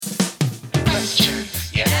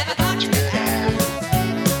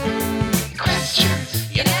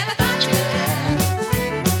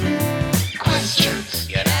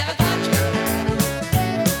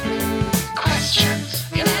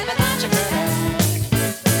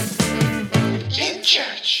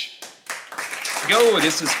go.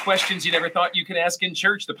 This is Questions You Never Thought You Could Ask in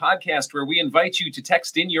Church, the podcast where we invite you to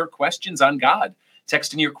text in your questions on God,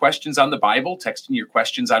 text in your questions on the Bible, text in your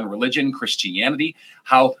questions on religion, Christianity,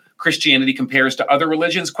 how Christianity compares to other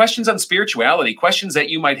religions, questions on spirituality, questions that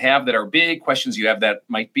you might have that are big, questions you have that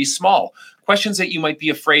might be small, questions that you might be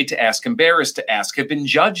afraid to ask, embarrassed to ask, have been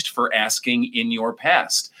judged for asking in your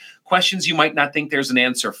past. Questions you might not think there's an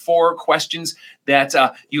answer for, questions that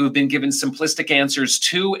you have been given simplistic answers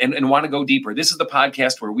to and want to go deeper. This is the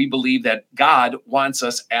podcast where we believe that God wants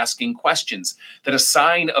us asking questions, that a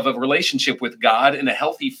sign of a relationship with God and a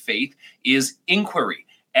healthy faith is inquiry,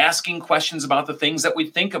 asking questions about the things that we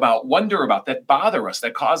think about, wonder about, that bother us,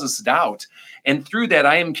 that cause us doubt. And through that,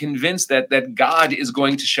 I am convinced that God is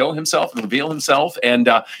going to show himself and reveal himself and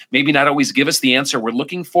maybe not always give us the answer we're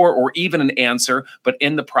looking for or even an answer, but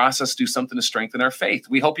in the process, do something to strengthen our faith.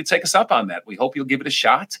 We hope you take us up on that. We hope you'll give it a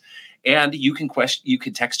shot. And you can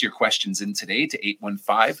text your questions in today to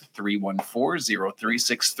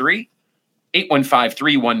 815-314-0363,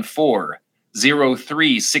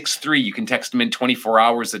 815-314-0363. You can text them in 24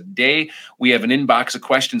 hours a day. We have an inbox of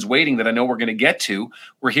questions waiting that I know we're going to get to.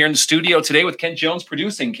 We're here in the studio today with Kent Jones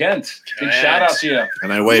producing. Kent, big shout out to you.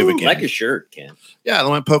 And I wave again. Like your shirt, Kent. Yeah, I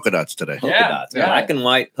went polka dots today. Polka dots. Yeah. Black and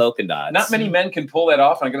white polka dots. Not many men can pull that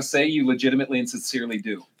off. And I'm going to say you legitimately and sincerely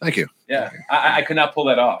do. Thank you. Yeah, I could not pull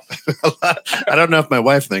that off. I don't know if my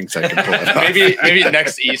wife thinks I can pull it off. Maybe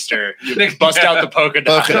next Easter, you bust out the polka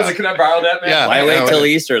dots. Can I borrow that, man? Yeah. Why wait till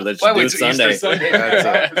Easter? Let's do it Sunday.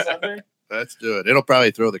 Sunday. Let's do it. It'll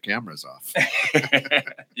probably throw the cameras off.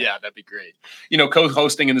 Yeah, that'd be great. You know,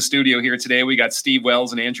 co-hosting in the studio here today, we got Steve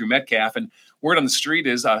Wells and Andrew Metcalf. And word on the street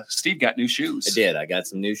is Steve got new shoes. I did. I got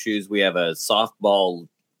some new shoes. We have a softball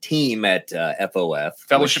team at FOF.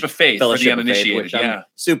 Fellowship of Faith for the uninitiated. Which I'm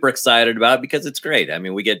super excited about because it's great. I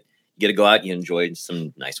mean, you get to go out, you enjoy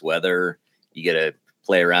some nice weather. You get to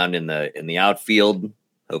play around in the outfield.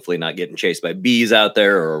 Hopefully not getting chased by bees out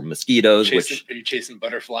there or mosquitoes. Are you chasing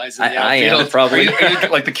butterflies in the I outfield? am probably.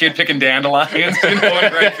 Like the kid picking dandelions in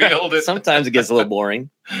right field. Sometimes it gets a little boring,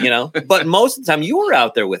 But most of the time, you were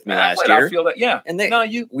out there with me last year. Outfield, yeah. And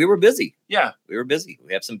we were busy. Yeah. We were busy.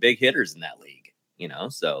 We have some big hitters in that league,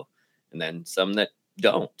 So, and then some that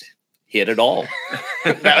don't hit at all.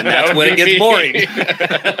 That's when it gets boring.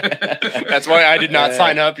 That's why I did not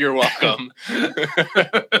sign up. You're welcome.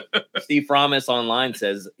 Steve Fromis online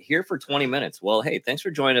says, here for 20 minutes. Well, hey, thanks for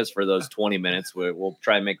joining us for those 20 minutes. We'll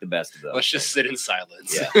try and make the best of those. Let's just sit in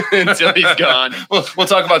silence until he's gone. We'll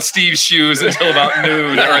talk about Steve's shoes until about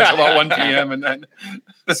noon or until about 1 p.m. And then.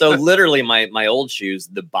 So literally my old shoes,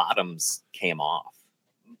 the bottoms came off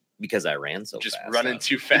because I ran so just fast. Running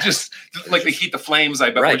too fast. Just like the heat, the flames, I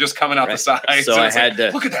bet were just coming out the side. So I had to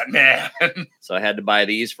look at that man. So I had to buy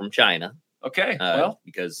these from China. Okay.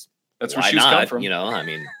 Because that's where shoes come from.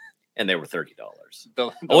 And they were $30.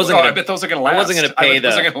 I bet those are going to last. I wasn't going to pay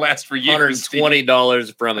those are going to last for years.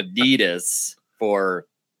 $120 from Adidas for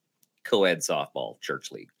co-ed softball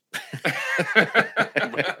church league.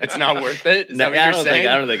 It's not worth it. Is that what you're saying?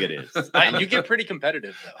 I don't think it is. You get pretty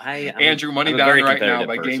competitive though. Andrew, money down right now.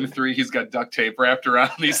 By game 3, he's got duct tape wrapped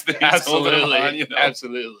around these things. Absolutely.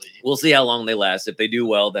 Absolutely. We'll see how long they last. If they do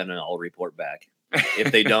well, then I'll report back.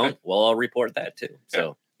 If they don't, well, I'll report that too.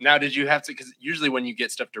 So. Now, did you have to, because usually when you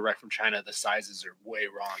get stuff direct from China, the sizes are way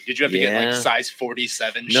wrong. Did you have to get like size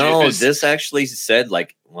 47 shoes? No, this actually said I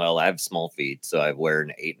have small feet, so I wear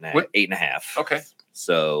an 8.5. Okay.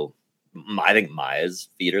 So I think Maya's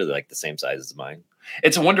feet are like the same size as mine.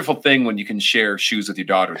 It's a wonderful thing when you can share shoes with your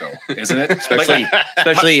daughter, though, isn't it?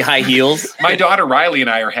 especially high heels. My daughter Riley and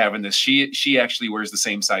I are having this. She actually wears the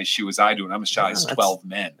same size shoe as I do, and I'm a size 12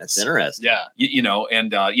 men. That's interesting. Yeah,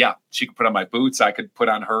 she could put on my boots. I could put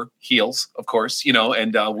on her heels, of course.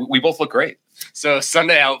 And we both look great. So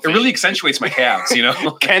Sunday outfit. It really accentuates my calves,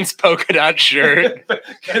 Kent's polka dot shirt, a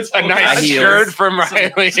nice shirt from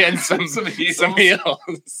Riley, and some heels.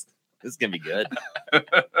 This is gonna be good.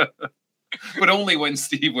 But only when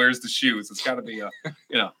Steve wears the shoes. It's got to be a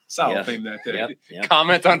solid thing that day. Yep.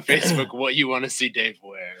 Comment on Facebook what you want to see Dave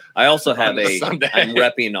wear. I also have I'm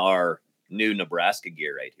repping our new Nebraska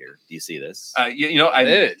gear right here. Do you see this? I'm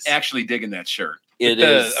actually digging that shirt. It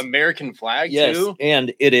is the American flag too,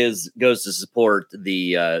 and it goes to support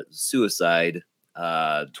the suicide.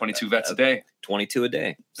 22 vets a day. 22 a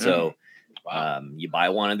day. So you buy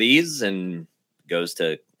one of these and goes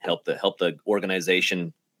to help the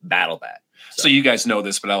organization battle that. So you guys know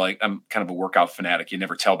this, but I'm kind of a workout fanatic. You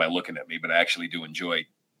never tell by looking at me, but I actually do enjoy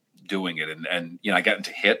doing it. And I got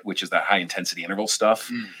into HIIT, which is that high intensity interval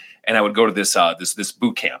stuff. and I would go to this this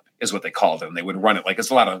boot camp is what they called it, and they would run it like it's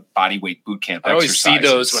a lot of body weight boot camp. I always see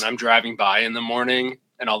exercises. those when I'm driving by in the morning,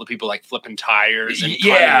 and all the people like flipping tires and and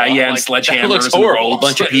like, sledgehammers. That looks and horrible. A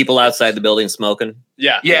bunch of people outside the building smoking.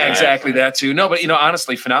 Yeah, Yeah, exactly that too. No, but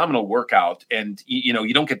honestly, phenomenal workout, and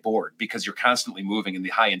you don't get bored because you're constantly moving, and the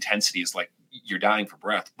high intensity is like you're dying for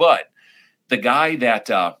breath. But the guy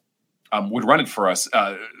that would run it for us,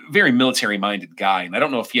 very military-minded guy, and I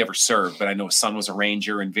don't know if he ever served, but I know his son was a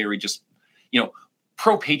ranger and very just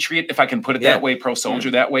pro-patriot, if I can put it that way, pro-soldier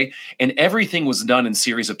that way. And everything was done in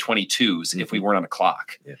series of 22s if we weren't on a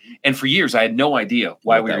clock. Yeah. And for years, I had no idea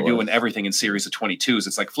why we were doing everything in series of 22s.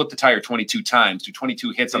 It's like flip the tire 22 times, do 22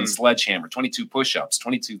 hits on the sledgehammer, 22 push-ups,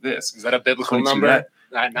 22 this. Is that a biblical number?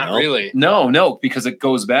 Not really. No, because it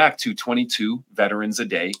goes back to 22 veterans a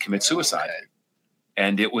day commit suicide. Okay.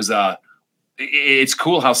 And it was it's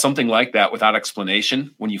cool how something like that without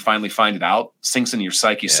explanation, when you finally find it out, sinks into your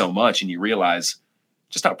psyche so much and you realize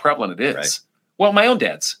just how prevalent it is. Right. Well, my own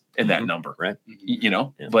dad's in that number, right?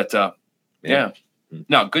 But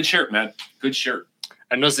no, good shirt, man. Good shirt.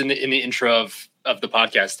 I noticed in the intro of the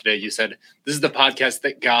podcast today, you said, this is the podcast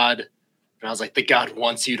that God, and I was like, that God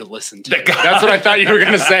wants you to listen to. That's what I thought you were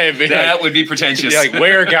going to say. That would be pretentious. Like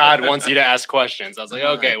where God wants you to ask questions. I was like,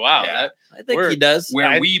 okay, wow. Yeah, I think he does.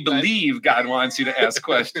 Where we believe God wants you to ask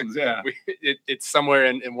questions. Yeah. It's somewhere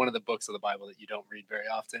in one of the books of the Bible that you don't read very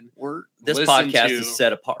often. This podcast is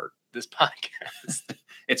set apart. This podcast.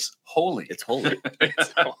 It's holy. It's holy.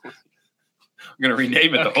 It's holy. I'm gonna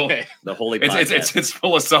rename it the Holy Podcast. It's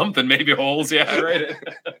full of something, maybe holes. Yeah, right.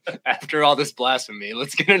 After all this blasphemy,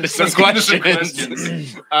 let's get into some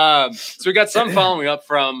questions. So we got some following up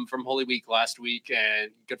from Holy Week last week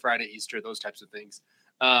and Good Friday, Easter, those types of things.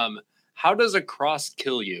 How does a cross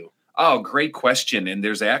kill you? Oh, great question. And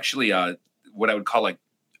there's actually what I would call like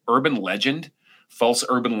urban legend, false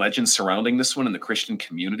urban legend surrounding this one in the Christian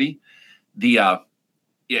community.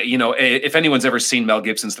 If anyone's ever seen Mel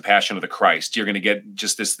Gibson's The Passion of the Christ, you're going to get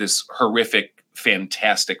just this horrific,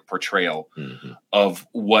 fantastic portrayal of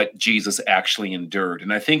what Jesus actually endured.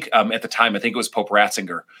 And I think at the time, I think it was Pope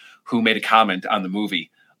Ratzinger who made a comment on the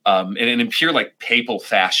movie, and in pure like papal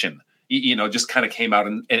fashion, just kind of came out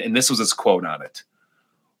and this was his quote on it.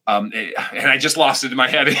 And I just lost it in my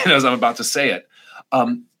head as I'm about to say it.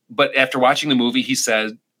 But after watching the movie, he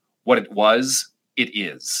said, what it was, it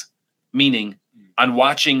is. Meaning, on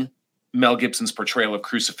watching Mel Gibson's portrayal of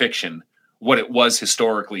crucifixion, what it was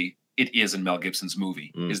historically, it is in Mel Gibson's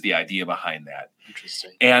movie, is the idea behind that.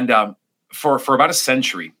 Interesting. And for about a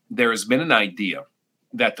century, there has been an idea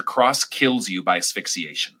that the cross kills you by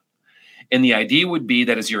asphyxiation. And the idea would be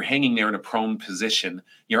that as you're hanging there in a prone position,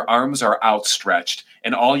 your arms are outstretched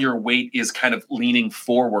and all your weight is kind of leaning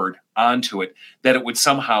forward onto it, that it would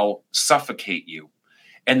somehow suffocate you.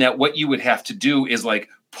 And that what you would have to do is like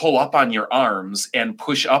pull up on your arms and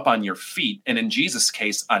push up on your feet. And in Jesus'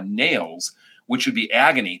 case, on nails, which would be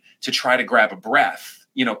agony, to try to grab a breath,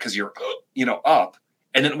 because you're, up,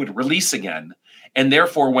 and then it would release again. And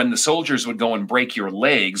therefore, when the soldiers would go and break your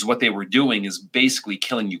legs, what they were doing is basically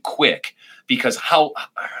killing you quick. Because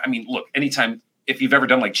look, anytime, if you've ever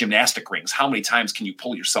done like gymnastic rings, how many times can you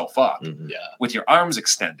pull yourself up with your arms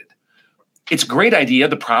extended? It's a great idea.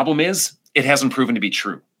 The problem is it hasn't proven to be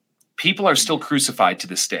true. People are still crucified to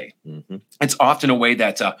this day. It's often a way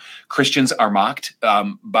that Christians are mocked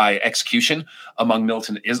by execution among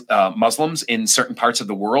militant Muslims in certain parts of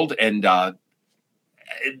the world, and other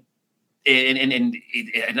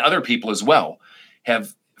people as well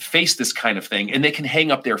have faced this kind of thing, and they can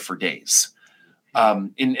hang up there for days.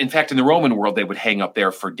 In fact, in the Roman world, they would hang up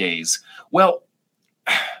there for days. Well,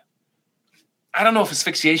 I don't know if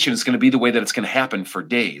asphyxiation is going to be the way that it's going to happen for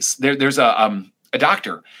days. There's a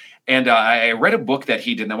doctor. And I read a book that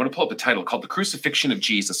he did, and I want to pull up the title, called The Crucifixion of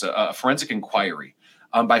Jesus, a Forensic Inquiry,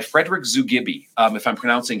 by Frederick Zugibe, if I'm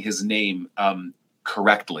pronouncing his name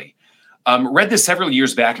correctly. Read this several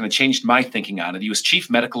years back, and it changed my thinking on it. He was chief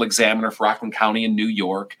medical examiner for Rockland County in New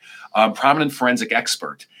York, prominent forensic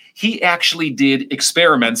expert. He actually did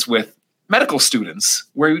experiments with medical students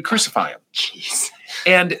where he would crucify them. Jeez.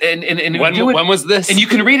 And when was this? And you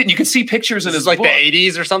can read it, and you can see pictures in his like book. The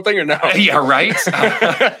 80s or something, or no? Yeah, right.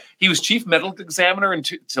 He was chief medical examiner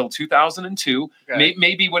until 2002. Okay.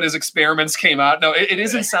 Maybe when his experiments came out. No, it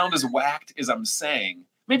doesn't sound as whacked as I'm saying.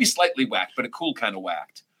 Maybe slightly whacked, but a cool kind of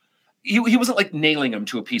whacked. He wasn't like nailing him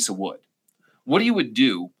to a piece of wood. What he would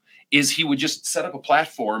do is he would just set up a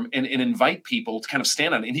platform and invite people to kind of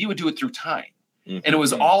stand on it, and he would do it through time. And it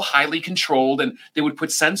was all highly controlled, and they would put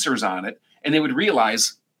sensors on it, and they would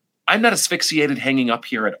realize, I'm not asphyxiated hanging up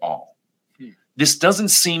here at all. this doesn't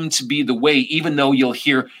seem to be the way, even though you'll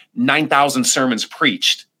hear 9,000 sermons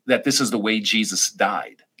preached, that this is the way Jesus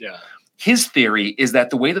died. Yeah. His theory is that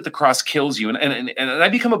the way that the cross kills you, and I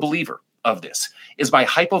become a believer of this, is by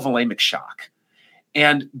hypovolemic shock.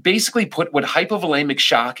 And basically put, what hypovolemic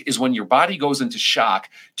shock is when your body goes into shock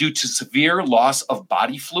due to severe loss of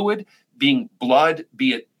body fluid, being blood,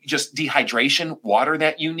 be it just dehydration, water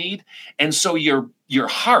that you need. And so your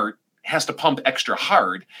heart has to pump extra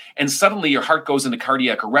hard, and suddenly your heart goes into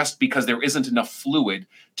cardiac arrest because there isn't enough fluid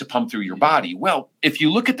to pump through your body. Well, if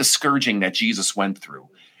you look at the scourging that Jesus went through,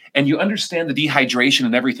 and you understand the dehydration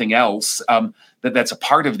and everything else that's a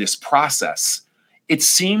part of this process, it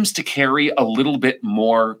seems to carry a little bit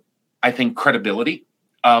more, I think, credibility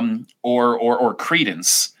or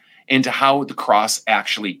credence into how the cross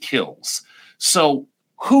actually kills. So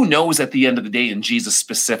who knows at the end of the day in Jesus'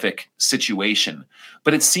 specific situation?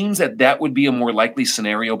 But it seems that that would be a more likely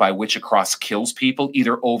scenario by which a cross kills people,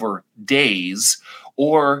 either over days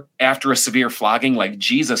or after a severe flogging like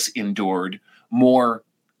Jesus endured more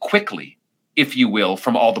quickly, if you will,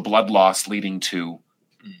 from all the blood loss leading to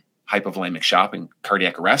hypovolemic shock and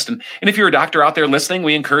cardiac arrest. And if you're a doctor out there listening,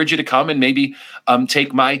 we encourage you to come and maybe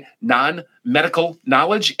take my non-medical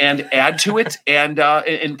knowledge and add to it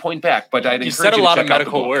and point back. But I'd You encourage said a to lot check of out the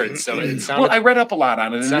medical book. words, so it sounded. Well, I read up a lot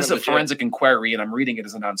on it, and sounded this is a legit. forensic inquiry, and I'm reading it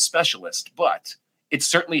as a non-specialist. But it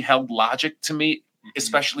certainly held logic to me,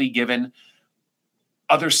 especially given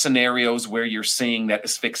other scenarios where you're seeing that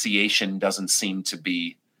asphyxiation doesn't seem to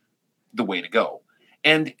be the way to go.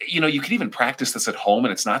 And, you could even practice this at home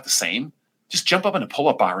and it's not the same. Just jump up in a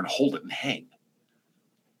pull-up bar and hold it and hang.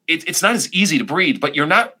 It's not as easy to breathe, but you're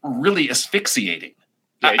not really asphyxiating.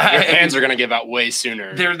 Yeah, your hands are going to give out way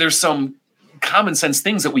sooner. There's some common sense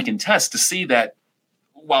things that we can test to see that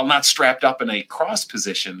while not strapped up in a cross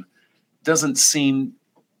position, doesn't seem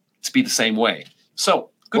to be the same way. So,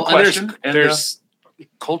 good question. And there's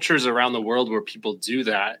cultures around the world where people do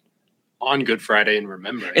that on Good Friday in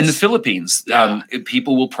remembrance. In the Philippines,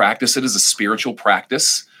 people will practice it as a spiritual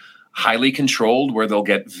practice, highly controlled, where they'll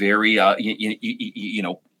get very,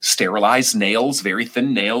 sterilized nails, very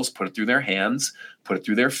thin nails, put it through their hands, put it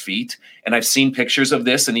through their feet. And I've seen pictures of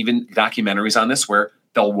this and even documentaries on this where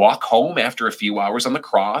they'll walk home after a few hours on the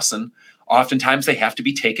cross, and oftentimes they have to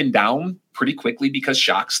be taken down pretty quickly because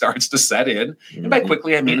shock starts to set in. And by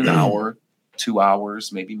quickly, I mean an hour, 2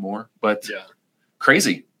 hours, maybe more. But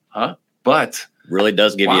crazy, huh? But really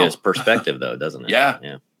does give you his perspective, though, doesn't it?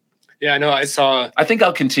 Yeah. Yeah, I know. I think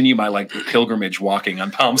I'll continue my pilgrimage walking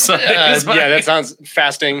on Palm Sunday. That sounds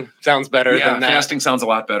fasting sounds better than that. Fasting sounds a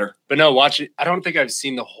lot better. But no, watch it. I don't think I've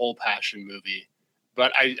seen the whole Passion movie,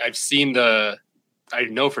 but I've seen I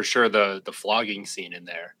know for sure the flogging scene in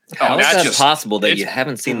there. How is that possible that you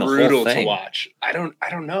haven't seen the whole thing? Brutal to watch. I don't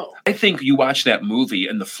know. I think you watch that movie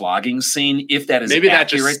and the flogging scene, if that is maybe that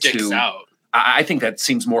accurate just sticks out. I think that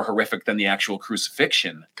seems more horrific than the actual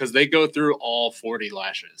crucifixion. Because they go through all 40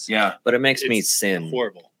 lashes. Yeah. But it makes me sin.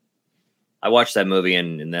 Horrible. I watched that movie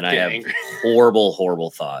and then I have horrible,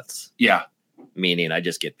 horrible thoughts. Yeah. Meaning I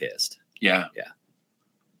just get pissed. Yeah. Yeah.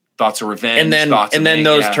 Thoughts of revenge. And then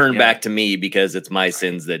those turn back to me because it's my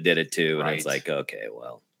sins that did it too. And it's like, okay,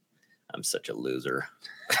 well, I'm such a loser.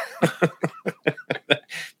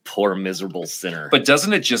 Poor miserable sinner. But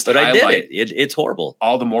doesn't it just highlight? I did it. It's horrible.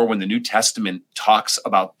 All the more when the New Testament talks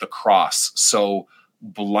about the cross so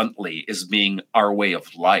bluntly as being our way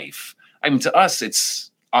of life. I mean, to us,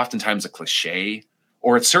 it's oftentimes a cliche,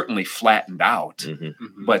 or it's certainly flattened out.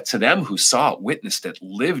 Mm-hmm. But to them who saw it, witnessed it,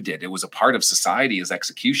 lived it, it was a part of society as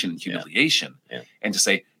execution and humiliation. Yeah. And to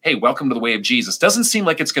say, hey, welcome to the way of Jesus, doesn't seem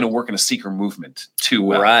like it's going to work in a seeker movement too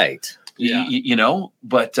well. Right. Yeah.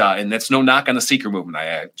 But and that's no knock on the seeker movement.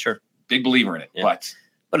 I big believer in it. Yeah.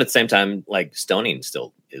 But at the same time, like stoning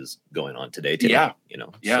still is going on today too. Yeah.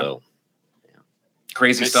 So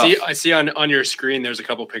crazy stuff. I see on your screen there's a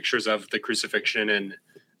couple pictures of the crucifixion, and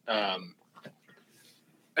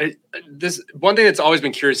this one thing that's always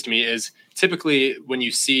been curious to me is typically when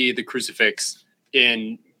you see the crucifix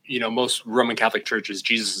in most Roman Catholic churches,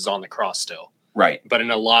 Jesus is on the cross still. Right. But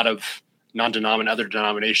in a lot of other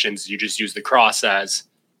denominations, you just use the cross as,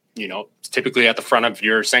 typically at the front of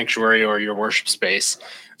your sanctuary or your worship space.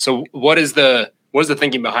 So what is the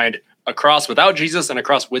thinking behind a cross without Jesus and a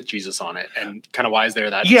cross with Jesus on it? And kind of why is there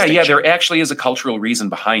that distinction? Yeah, there actually is a cultural reason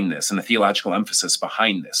behind this and a theological emphasis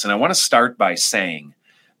behind this. And I want to start by saying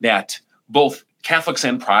that both Catholics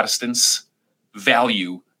and Protestants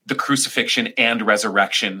value the crucifixion and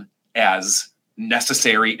resurrection as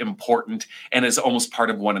necessary, important, and is almost part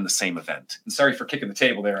of one and the same event. And sorry for kicking the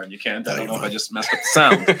table there on you, Kent. I don't know if I just messed up the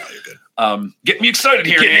sound. Get me excited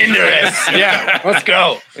here. Get into this. Yeah, let's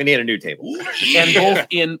go. We need a new table. And both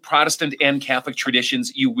in Protestant and Catholic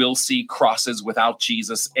traditions, you will see crosses without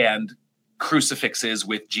Jesus and crucifixes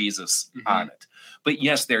with Jesus on it. But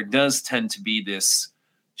yes, there does tend to be this,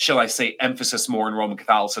 shall I say, emphasis more in Roman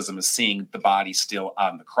Catholicism is seeing the body still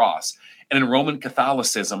on the cross. And in Roman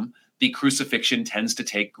Catholicism, the crucifixion tends to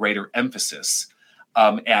take greater emphasis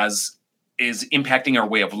as is impacting our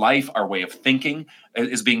way of life, our way of thinking,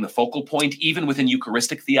 as being the focal point. Even within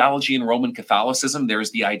Eucharistic theology in Roman Catholicism, there is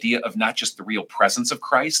the idea of not just the real presence of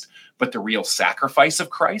Christ, but the real sacrifice of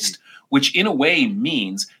Christ, which in a way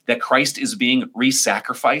means that Christ is being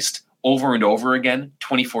re-sacrificed over and over again,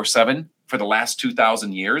 24/7 for the last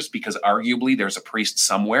 2,000 years, because arguably there's a priest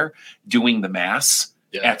somewhere doing the Mass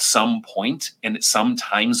at some point and at some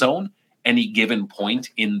time zone, any given point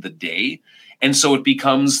in the day. And so it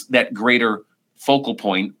becomes that greater focal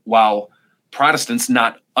point, while Protestants,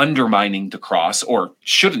 not undermining the cross or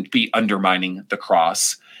shouldn't be undermining the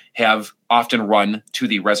cross, have often run to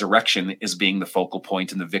the resurrection as being the focal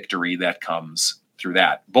point and the victory that comes through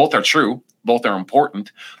that. Both are true. Both are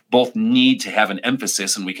important. Both need to have an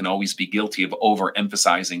emphasis, and we can always be guilty of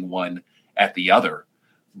overemphasizing one at the other.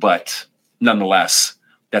 But nonetheless,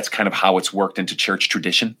 that's kind of how it's worked into church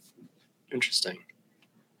tradition. Interesting.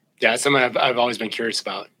 Yeah, it's something I've always been curious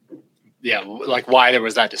about. Yeah, like why there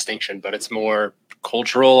was that distinction, but it's more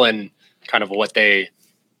cultural and kind of what they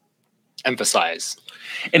emphasize.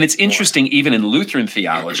 And it's interesting, even in Lutheran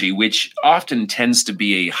theology, which often tends to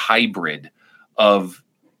be a hybrid of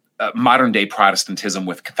modern day Protestantism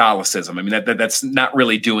with Catholicism. I mean, that's not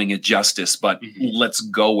really doing it justice, but let's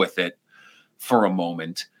go with it for a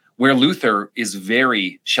moment, where Luther is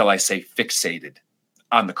very, shall I say, fixated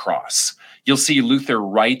on the cross. You'll see Luther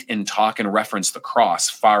write and talk and reference the cross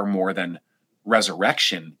far more than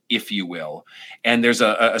resurrection, if you will. And there's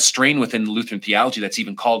a strain within Lutheran theology that's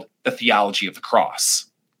even called the theology of the cross,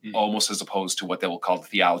 almost as opposed to what they will call the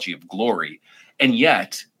theology of glory. And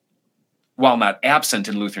yet, while not absent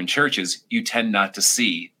in Lutheran churches, you tend not to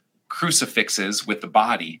see crucifixes with the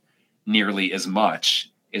body nearly as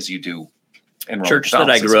much as you do in Roman church that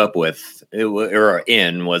I Catholicism. grew up with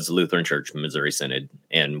was Lutheran Church, Missouri Synod,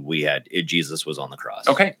 and we had Jesus was on the cross.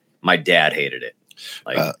 Okay. My dad hated it.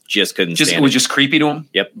 Like just couldn't Just, it stand was it. just creepy to him.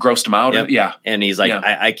 Yep. Grossed him out. Yep. Yeah. And he's like,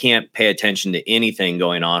 Yeah. I can't pay attention to anything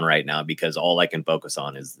going on right now because all I can focus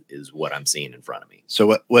on is what I'm seeing in front of me. So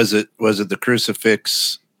what was it? Was it the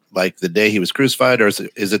crucifix like the day he was crucified, or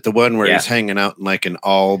is it the one where Yeah. he's hanging out in like an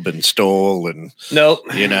alb and stole and Nope.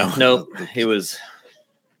 you know? Nope. It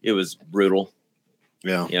was brutal.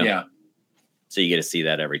 Yeah. Yeah. So you get to see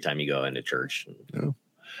that every time you go into church.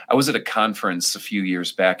 I was at a conference a few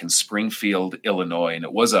years back in Springfield, Illinois, and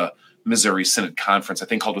it was a Missouri Synod conference, I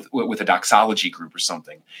think called with a doxology group or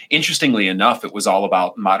something. Interestingly enough, it was all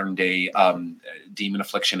about modern day demon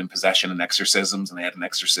affliction and possession and exorcisms, and they had an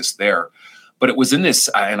exorcist there. But it was in this,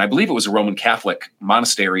 and I believe it was a Roman Catholic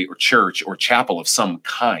monastery or church or chapel of some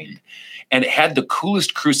kind. And it had the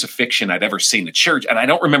coolest crucifixion I'd ever seen at church. And I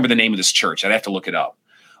don't remember the name of this church. I'd have to look it up.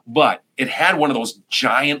 But it had one of those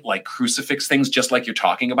giant like crucifix things, just like you're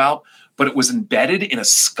talking about, but it was embedded in a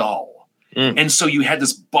skull. And so you had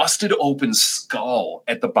this busted open skull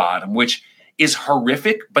at the bottom, which is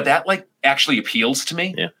horrific, but that like actually appeals to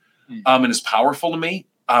me. Yeah. And is powerful to me.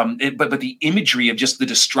 But the imagery of just the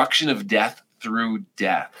destruction of death through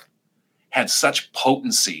death had such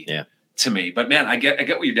potency to me. But man, I get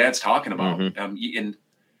what your dad's talking about. And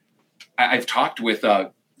I've talked with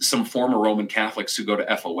some former Roman Catholics who go to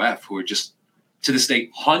FOF who are just to this day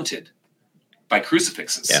haunted by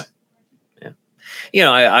crucifixes. Yeah. You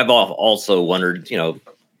know, I've also wondered, you know,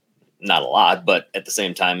 not a lot, but at the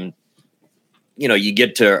same time, you know, you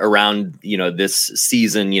get to around, you know, this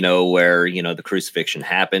season, you know, where, you know, the crucifixion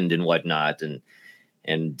happened and whatnot.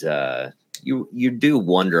 And you do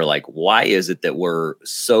wonder, like, why is it that we're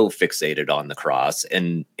so fixated on the cross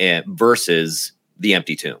and versus the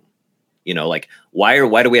empty tomb? You know, like why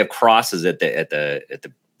do we have crosses at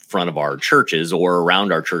the front of our churches or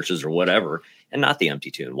around our churches or whatever, and not the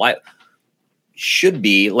empty tomb? Why should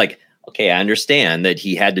be like, okay, I understand that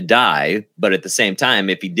he had to die, but at the same time,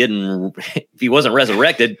 if he wasn't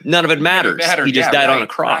resurrected, none of it matters. He just died on a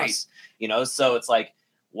cross, you know? So it's like,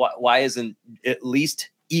 why isn't at least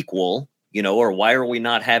equal, you know, or why are we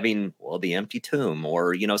not having, well, the empty tomb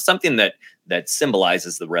or, you know, something that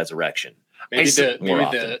symbolizes the resurrection? Maybe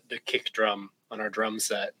the kick drum on our drum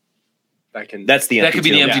set. That's the empty that could be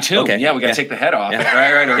tomb. the empty tomb. Okay. Yeah, we got to take the head off.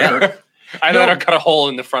 Yeah. Right. I thought I cut a hole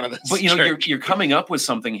in the front of this. But, you know, church. you're coming up with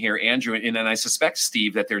something here, Andrew, and I suspect,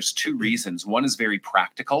 Steve, that there's two reasons. One is very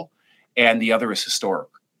practical, and the other is historic.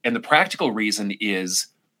 And the practical reason is,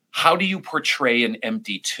 how do you portray an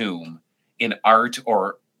empty tomb in art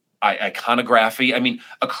or iconography? I mean,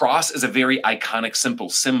 a cross is a very iconic, simple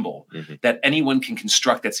symbol that anyone can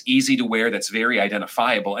construct, that's easy to wear, that's very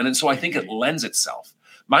identifiable. And so I think it lends itself.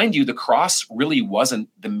 Mind you, the cross really wasn't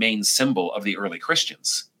the main symbol of the early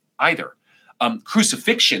Christians either.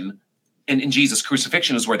 Crucifixion, and Jesus'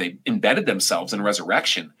 crucifixion is where they embedded themselves in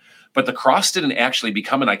resurrection. But the cross didn't actually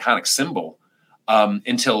become an iconic symbol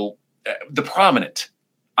until the prominent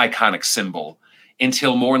iconic symbol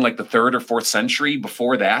until more in like the 3rd or 4th century.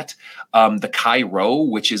 Before that, the Chi Rho,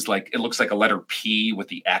 which is like, it looks like a letter P with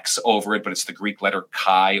the X over it, but it's the Greek letter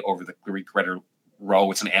Chi over the Greek letter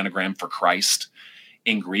Rho. It's an anagram for Christ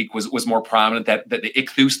in Greek, was more prominent. That the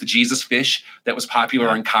ichthus, the Jesus fish that was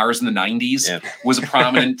popular in cars in the 90s, was a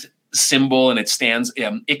prominent symbol, and it stands,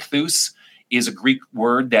 ichthus is a Greek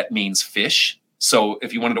word that means fish. So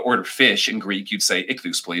if you wanted to order fish in Greek, you'd say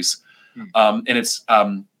ichthus, please. And it's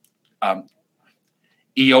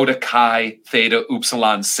iota, chi, theta,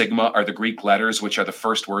 upsilon, sigma are the Greek letters, which are the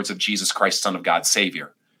first words of Jesus Christ, Son of God,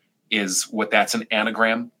 Savior, is what that's an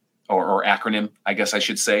anagram or acronym, I guess I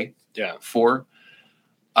should say, for.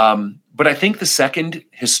 But I think the second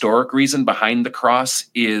historic reason behind the cross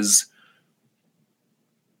is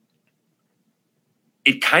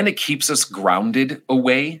it kind of keeps us grounded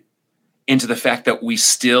away into the fact that we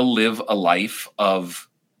still live a life of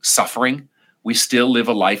suffering. We still live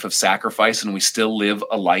a life of sacrifice, and we still live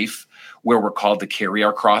a life where we're called to carry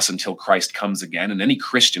our cross until Christ comes again. And any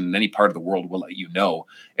Christian in any part of the world will let you know,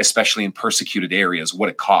 especially in persecuted areas, what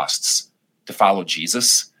it costs to follow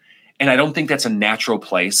Jesus. And I don't think that's a natural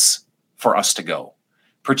place for us to go,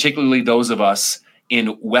 particularly those of us in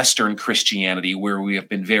Western Christianity, where we have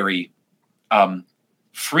been very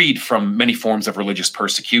freed from many forms of religious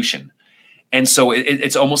persecution. And so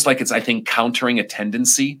it's almost like it's, I think, countering a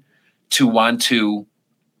tendency to want to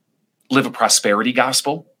live a prosperity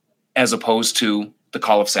gospel as opposed to the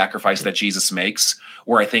call of sacrifice that Jesus makes,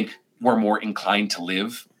 where I think we're more inclined to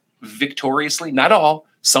live victoriously. Not all.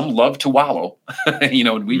 Some love to wallow,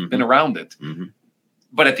 we've been around it.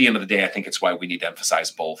 But at the end of the day, I think it's why we need to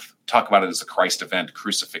emphasize both. Talk about it as a Christ event,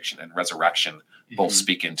 crucifixion and resurrection, both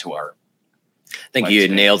speak into our I think you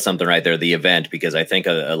nailed something right there, the event, because I think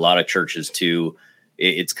a lot of churches too,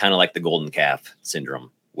 it's kind of like the golden calf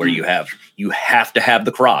syndrome, where you have to have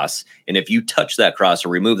the cross. And if you touch that cross or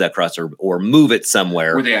remove that cross or move it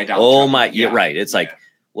somewhere, right. It's like,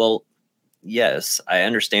 well, yes, I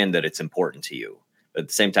understand that it's important to you. But at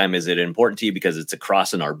the same time, is it important to you because it's a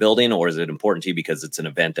cross in our building, or is it important to you because it's an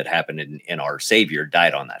event that happened and our Savior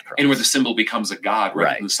died on that cross? And where the symbol becomes a God,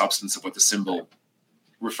 right? And the substance of what the symbol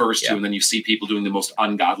refers to. And then you see people doing the most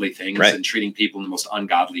ungodly things and treating people in the most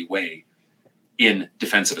ungodly way in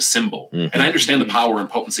defense of a symbol. And I understand the power and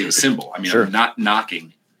potency of a symbol. I mean, I'm not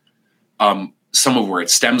knocking some of where it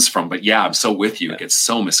stems from, but I'm so with you. It gets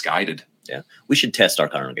so misguided. Yeah. We should test our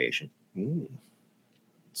congregation.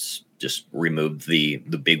 Just remove the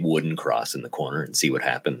big wooden cross in the corner and see what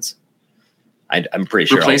happens. I'm pretty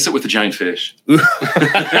sure. Replace it with a giant fish. Just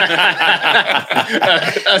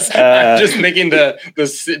making the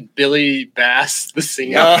Billy Bass, the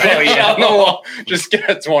singing fish on the wall. Just get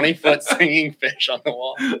a 20-foot singing fish on the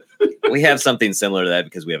wall. We have something similar to that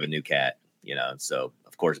because we have a new cat, so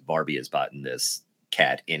of course Barbie has bought in this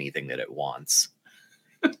cat anything that it wants.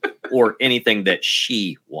 Or anything that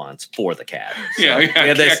she wants for the cat. So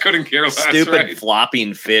I couldn't care less. Stupid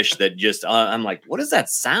flopping fish that just, I'm like, what does that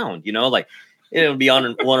sound? Like it'll be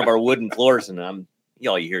on one of our wooden floors, and all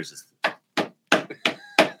you hear is this.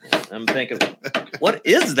 I'm thinking, what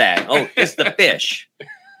is that? Oh, it's the fish.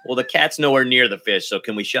 Well, the cat's nowhere near the fish, so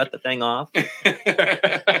can we shut the thing off? No,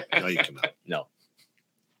 you cannot. No.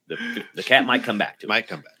 The cat might come back to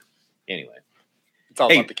it. Anyway. It's all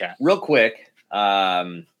about the cat. Real quick.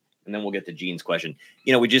 And then we'll get to Gene's question.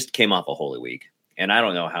 We just came off a Holy Week, and I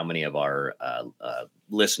don't know how many of our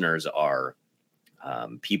listeners are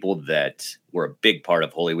people that were a big part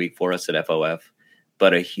of Holy Week for us at FOF,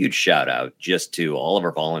 but a huge shout out just to all of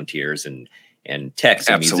our volunteers and techs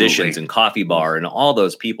and musicians and coffee bar and all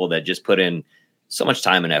those people that just put in so much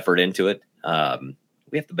time and effort into it.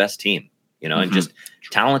 We have the best team, and just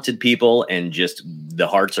talented people, and just the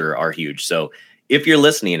hearts are huge. So if you're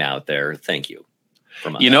listening out there, thank you.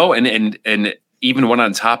 And even one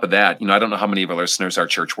on top of that, I don't know how many of our listeners are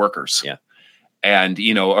church workers. Yeah. And,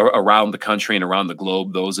 around the country and around the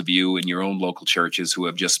globe, those of you in your own local churches who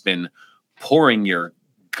have just been pouring your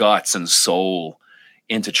guts and soul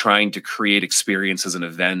into trying to create experiences and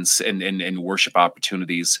events and worship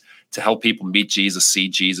opportunities to help people meet Jesus, see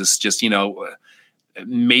Jesus, just,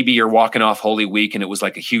 maybe you're walking off Holy Week and it was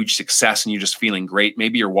like a huge success and you're just feeling great.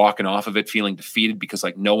 Maybe you're walking off of it feeling defeated because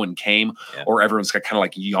like no one came or everyone's kind of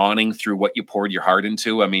like yawning through what you poured your heart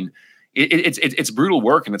into. I mean, it's brutal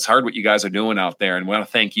work and it's hard what you guys are doing out there. And we want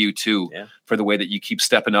to thank you too for the way that you keep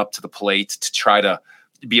stepping up to the plate to try to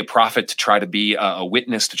be a prophet, to try to be a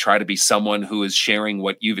witness, to try to be someone who is sharing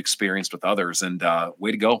what you've experienced with others. And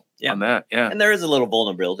way to go on that. Yeah. And there is a little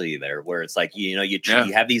vulnerability there where it's like, you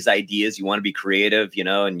have these ideas, you want to be creative,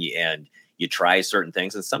 and you try certain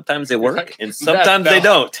things and sometimes they work and sometimes they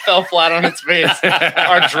don't. Fell flat on its face.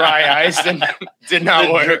 Our dry ice and did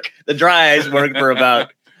not work. The dry ice worked for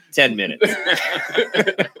about 10 minutes.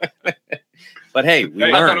 But hey,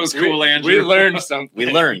 I thought it was cool, Andrew. We learned something. We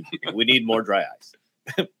learned we need more dry ice.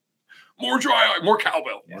 More dry ice, more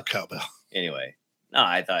cowbell. More cowbell. Anyway, no,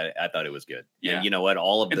 I thought it was good. Yeah. And you know what?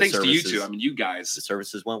 All of and the thanks services, to you two. I mean, you guys. the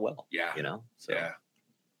services went well. Yeah. So. Yeah.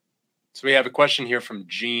 So we have a question here from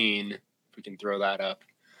Gene. If we can throw that up.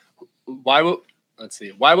 Why will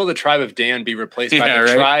the tribe of Dan be replaced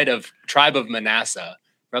by the tribe of Manasseh?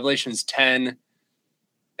 Revelations 10.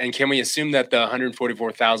 And can we assume that the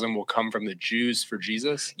 144,000 will come from the Jews for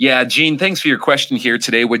Jesus? Yeah, Gene, thanks for your question here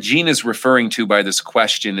today. What Gene is referring to by this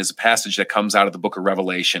question is a passage that comes out of the book of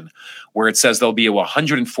Revelation, where it says there'll be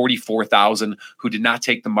 144,000 who did not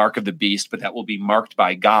take the mark of the beast, but that will be marked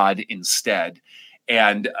by God instead.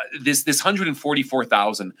 And this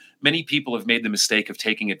 144,000, many people have made the mistake of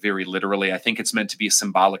taking it very literally. I think it's meant to be a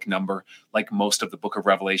symbolic number, like most of the book of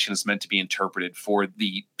Revelation is meant to be interpreted for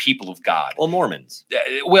the people of God. Well, Mormons.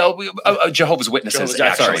 Jehovah's Witnesses,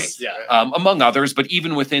 actually, among others. But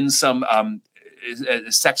even within some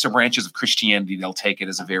sects or branches of Christianity, they'll take it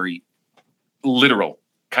as a very literal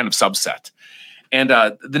kind of subset. And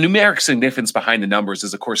the numeric significance behind the numbers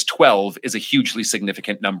is, of course, 12 is a hugely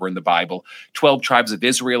significant number in the Bible. 12 tribes of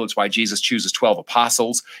Israel. It's why Jesus chooses 12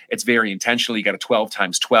 apostles. It's very intentional. You got a 12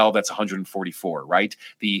 times 12. That's 144, right?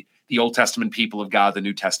 The Old Testament people of God, the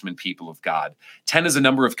New Testament people of God. 10 is a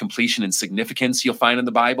number of completion and significance you'll find in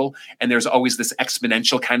the Bible. And there's always this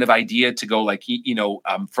exponential kind of idea to go like,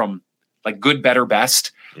 from like good, better,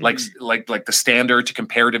 best, like the standard to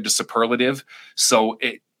comparative to superlative. So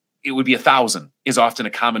it would be 1,000 is often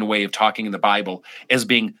a common way of talking in the Bible as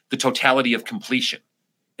being the totality of completion.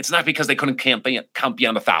 It's not because they couldn't count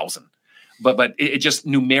beyond 1,000, but it just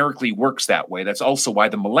numerically works that way. That's also why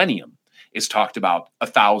the millennium is talked about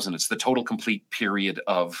 1,000. It's the total complete period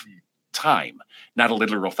of time, not a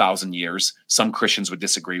literal 1,000 years. Some Christians would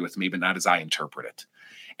disagree with me, but not as I interpret it.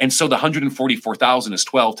 And so the 144,000 is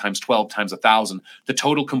 12 times 1,000, the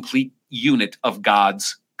total complete unit of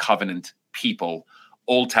God's covenant people,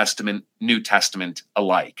 Old Testament, New Testament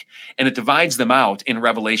alike. And it divides them out in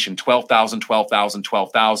Revelation 12,000, 12,000,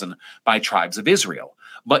 12,000 by tribes of Israel.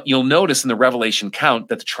 But you'll notice in the Revelation count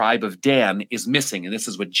that the tribe of Dan is missing. And this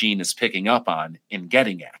is what Gene is picking up on and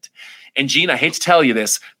getting at. And Gene, I hate to tell you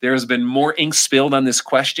this, there has been more ink spilled on this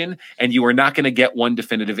question, and you are not going to get one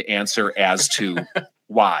definitive answer as to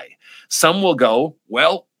why. Some will go,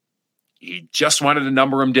 well, he just wanted to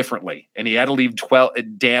number them differently, and he had to leave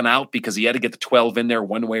Dan out because he had to get the 12 in there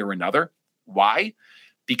one way or another. Why?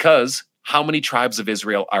 Because how many tribes of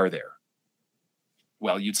Israel are there?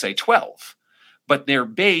 Well, you'd say 12, but they're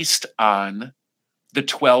based on the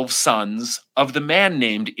 12 sons of the man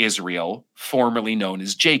named Israel, formerly known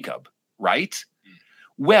as Jacob, right?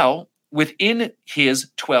 Well, within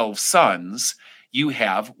his 12 sons, you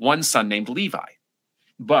have one son named Levi,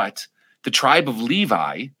 but the tribe of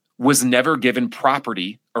Levi was never given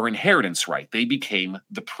property or inheritance right. They became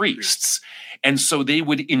the priests. And so they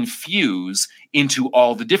would infuse into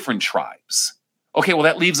all the different tribes. Okay, well,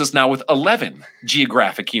 that leaves us now with 11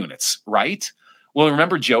 geographic units, right? Well,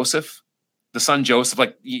 remember Joseph, the son Joseph,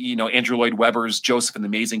 like, Andrew Lloyd Webber's Joseph in the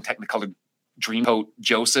Amazing Technicolor Dreamcoat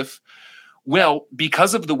Joseph? Well,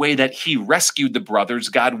 because of the way that he rescued the brothers,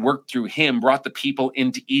 God worked through him, brought the people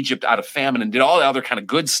into Egypt out of famine, and did all the other kind of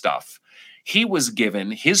good stuff.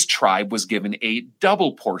 His tribe was given a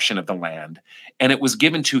double portion of the land, and it was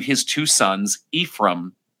given to his two sons,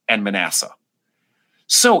 Ephraim and Manasseh.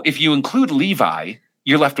 So if you include Levi,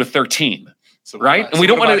 you're left with 13, right? And we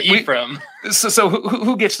don't want to Ephraim. So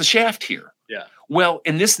who gets the shaft here? Yeah. Well,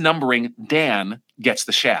 in this numbering, Dan gets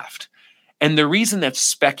the shaft. And the reason that's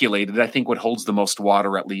speculated, I think what holds the most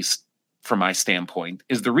water, at least from my standpoint,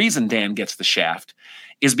 is the reason Dan gets the shaft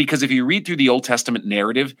is because if you read through the Old Testament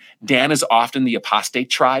narrative, Dan is often the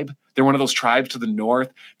apostate tribe. They're one of those tribes to the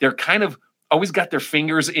north. They're kind of always got their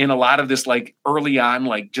fingers in a lot of this, like early on,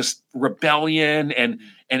 like just rebellion and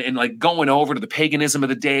like going over to the paganism of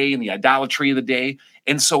the day and the idolatry of the day.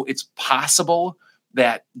 And so it's possible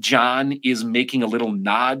that John is making a little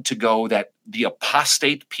nod to go that the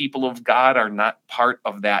apostate people of God are not part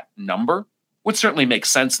of that number, would certainly make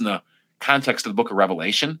sense in the context of the book of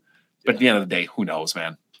Revelation. But at the end of the day, who knows,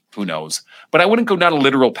 man? Who knows? But I wouldn't go down a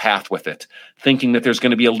literal path with it, thinking that there's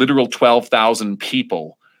going to be a literal 12,000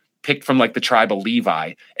 people picked from like the tribe of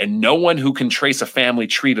Levi, and no one who can trace a family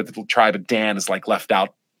tree to the tribe of Dan is like left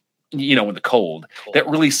out, in the cold. That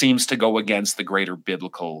really seems to go against the greater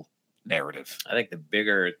biblical narrative. I think the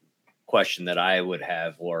bigger question that I would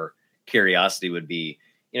have, or curiosity, would be,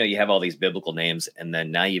 you have all these biblical names, and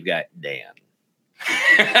then now you've got Dan.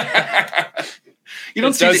 You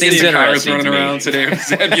don't see the Indian cars running around today with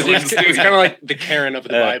Zebulons. It's kind of like the Karen of the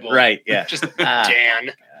Bible. Right, yeah. Just Dan.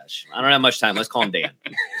 Gosh, I don't have much time. Let's call him Dan.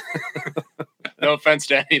 No offense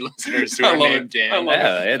to any listeners who are named Dan.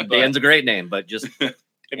 Yeah, Dan's a great name, but just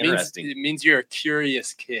interesting. It means you're a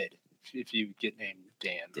curious kid if you get named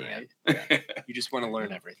Dan, right? Yeah. You just want to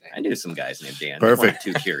learn everything. I knew some guys named Dan. Perfect.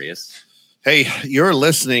 They weren't too curious. Hey, you're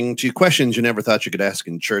listening to Questions You Never Thought You Could Ask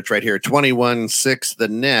in Church right here at 21.6 The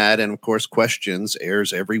Net. And, of course, Questions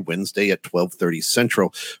airs every Wednesday at 12:30 Central,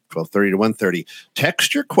 12:30 to 1:30.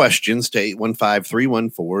 Text your questions to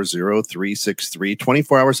 815-314-0363.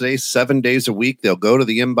 24 hours a day, 7 days a week. They'll go to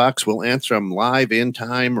the inbox. We'll answer them live in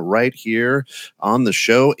time right here on the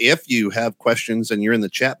show. If you have questions and you're in the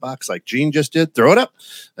chat box like Gene just did, throw it up,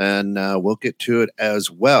 and we'll get to it as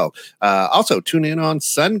well. Also, tune in on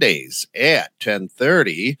Sundays at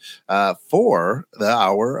 10:30 for the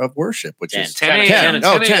hour of worship, which is 10 a.m.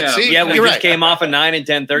 10. See, Yeah, we you're just right. came off of 9 and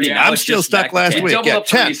 10:30. Yeah, Now I'm it's still just stuck back to last 10. week. Double Yeah, up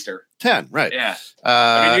for 10. Easter. 10, right. Yeah.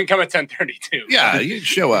 I mean, you can come at 10:30 too. Yeah, you can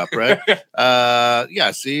show up, right?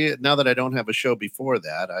 Yeah, see, now that I don't have a show before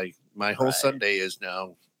that, my whole Right. Sunday is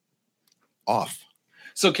now off.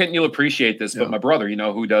 So, Kent, you'll appreciate this, Yeah. but my brother,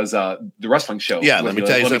 who does the wrestling show. Yeah, let me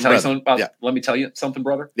tell you something, brother. Yeah. Let me tell you something,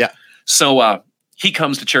 brother. Yeah. So he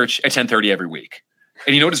comes to church at 10:30 every week.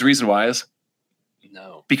 And you know what his reason why is?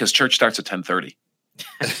 No. Because church starts at 10:30.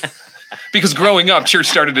 Because growing up, church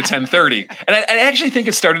started at 10:30. And I actually think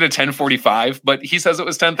it started at 10:45, but he says it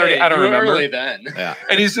was 10:30. I don't you were remember. Early then. Yeah,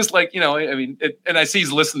 And he's just like, and I see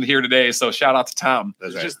he's listening here today, so shout out to Tom.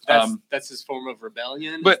 that's It's right. just that's his form of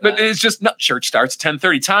rebellion. But it's just not church starts at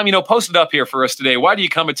 10:30. Tom, post it up here for us today. Why do you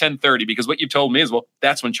come at 10:30? Because what you've told me is, well,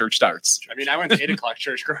 that's when church starts. I mean, I went to 8 o'clock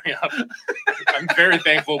church growing up. I'm very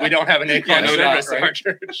thankful we don't have an 8 o'clock no doubt, service in our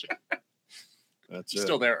church. That's I'm it.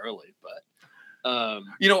 still there early, but I'm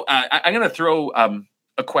going to throw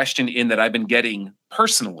a question in that I've been getting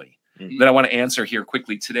personally Mhm. that I want to answer here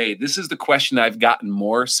quickly today. This is the question I've gotten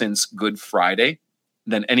more since Good Friday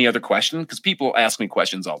than any other question, because people ask me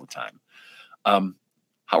questions all the time.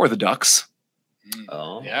 How are the Ducks?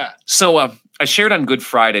 Oh, yeah. So I shared on Good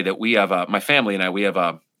Friday that we have my family and I we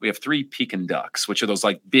have 3 Pekin ducks, which are those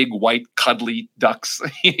like big white cuddly ducks,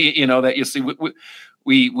 that you see.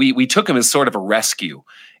 We took them as sort of a rescue,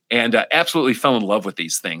 and absolutely fell in love with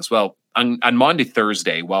these things. Well, on Monday,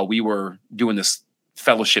 Thursday, while we were doing this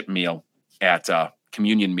fellowship meal at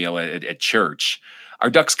communion meal at church, our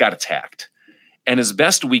ducks got attacked, and as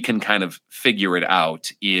best we can kind of figure it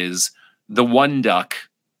out is the one duck,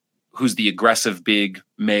 who's the aggressive big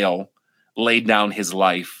male, laid down his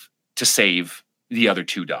life to save the other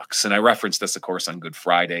 2 ducks. And I referenced this, of course, on Good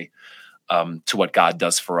Friday, to what God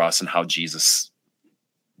does for us and how Jesus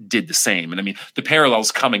did the same. And I mean, the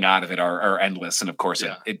parallels coming out of it are endless. And of course,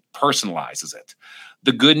 it personalizes it.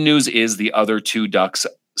 The good news is the other 2 ducks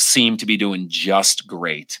seem to be doing just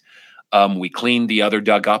great. We cleaned the other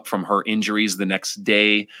duck up from her injuries the next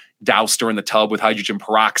day, doused her in the tub with hydrogen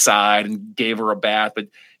peroxide and gave her a bath. But,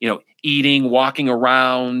 eating, walking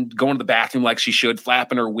around, going to the bathroom like she should,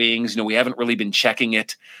 flapping her wings. We haven't really been checking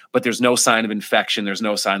it, but there's no sign of infection. There's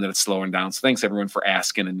no sign that it's slowing down. So thanks everyone for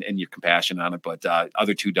asking and your compassion on it. But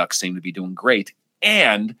other 2 ducks seem to be doing great.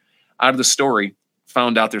 And out of the story,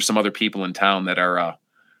 found out there's some other people in town that are,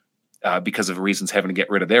 because of reasons, having to get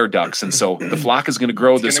rid of their ducks. And so the flock is going to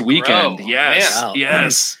grow this weekend. Grow. Yes. Wow.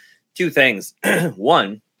 Yes. 2 things.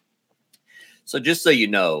 One, so just so you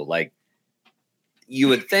know, like, you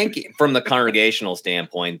would think from the congregational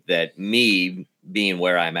standpoint that me being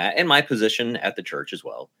where I'm at and my position at the church as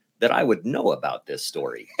well, that I would know about this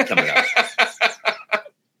story coming up.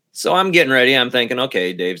 So I'm getting ready. I'm thinking,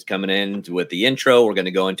 okay, Dave's coming in with the intro. We're going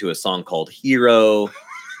to go into a song called Hero.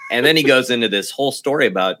 And then he goes into this whole story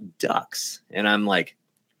about ducks. And I'm like,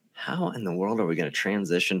 how in the world are we going to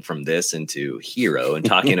transition from this into Hero and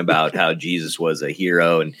talking about how Jesus was a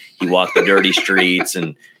hero and he walked the dirty streets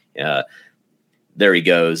and there he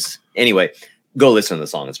goes. Anyway, go listen to the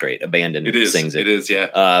song. It's great. Abandon sings it. It is,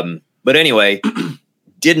 yeah. But anyway,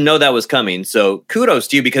 didn't know that was coming. So kudos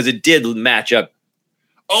to you because it did match up.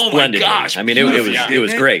 Oh my Splendidly. gosh. I mean, it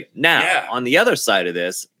was great. Now, Yeah. on the other side of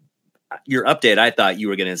this, your update, I thought you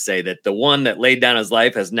were going to say that the one that laid down his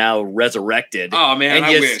life has now resurrected. Oh man, and I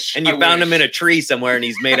you, wish. And you I found wish. him in a tree somewhere and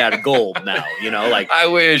he's made out of gold now, like I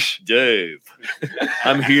wish. Dave,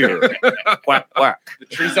 I'm here. Quack, quack. The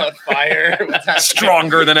tree's on fire. What's happening?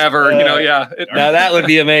 Stronger than ever. Yeah. Now that would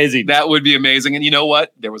be amazing. That would be amazing. And you know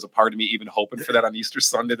what? There was a part of me even hoping for that on Easter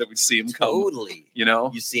Sunday that we'd see him come. Totally.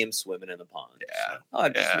 You see him swimming in the pond. Yeah. Oh,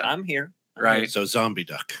 Yeah. I'm here. Right. So zombie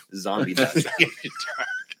duck. Zombie duck.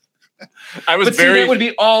 I was But see, that would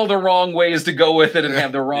be all the wrong ways to go with it and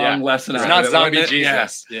have the wrong lesson. It's out not of it, zombie wouldn't it?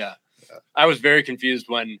 Jesus. Yeah. I was very confused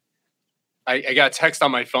when I got a text on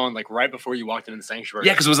my phone like right before you walked into the sanctuary.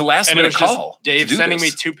 Yeah, because it was a last and it minute was just call. Dave to do sending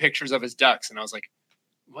this. me 2 pictures of his ducks, and I was like,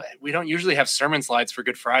 "What? We don't usually have sermon slides for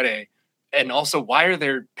Good Friday." And also, why are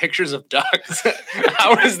there pictures of ducks?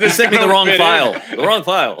 How is They this? sent me the gonna wrong fit in? file. The wrong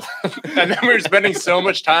file. And then we were spending so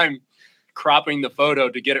much time cropping the photo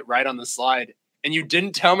to get it right on the slide. And you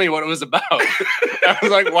didn't tell me what it was about. I was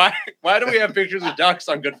like, why do we have pictures of ducks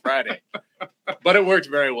on Good Friday? But it worked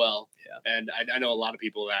very well. Yeah. And I know a lot of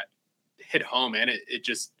people that hit home, and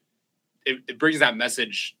it brings that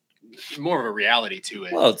message more of a reality to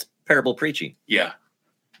it. Well, it's parable preaching. Yeah.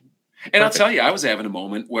 And I'll tell you, I was having a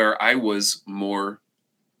moment where I was more,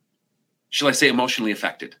 shall I say, emotionally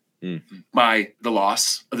affected by the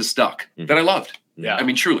loss of this duck that I loved. Yeah. I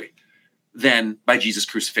mean, truly, than by Jesus'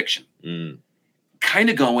 crucifixion. Mm.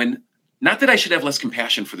 Kind of going, not that I should have less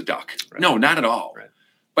compassion for the duck. Right. No, not at all. Right.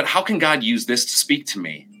 But how can God use this to speak to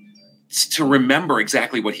me, to remember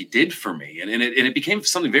exactly what he did for me? And it became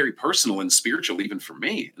something very personal and spiritual even for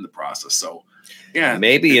me in the process. So, yeah.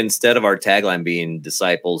 Maybe instead of our tagline being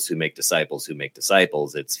disciples who make disciples who make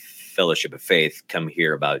disciples, it's fellowship of faith. Come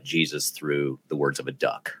hear about Jesus through the words of a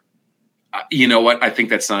duck. You know what? I think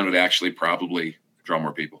that sign would actually probably draw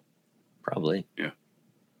more people. Probably. Yeah.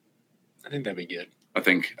 I think that'd be good. I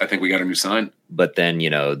think we got a new sign. But then,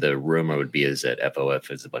 the rumor would be is that FOF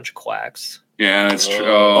is a bunch of quacks. Yeah, that's true.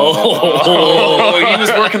 Oh. He was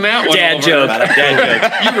working that one. Dad over. joke. Dad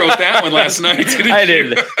joke. You wrote that one last night, didn't I you?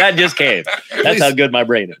 did. That just came. That's how good my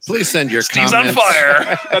brain is. Please send your Steve's comments. on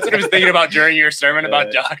fire. That's what I was thinking about during your sermon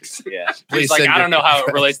about ducks. Yeah. Please It's like, send I your- don't know how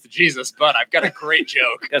it relates to Jesus, but I've got a great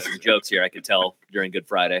joke. Got some jokes here I could tell during Good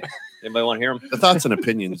Friday. Anybody want to hear them? The thoughts and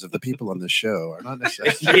opinions of the people on this show are not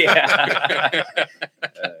necessarily. Yeah.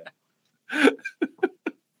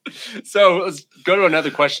 So let's go to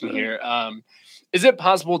another question here. Is it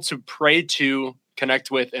possible to pray to,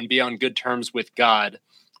 connect with, and be on good terms with God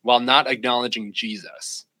while not acknowledging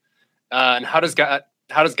Jesus? And how does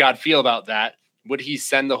God feel about that? Would he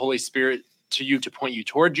send the Holy Spirit to you to point you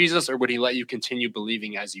toward Jesus, or would he let you continue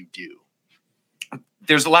believing as you do?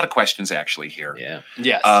 There's a lot of questions actually here. Yeah.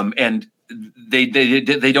 Yes. And they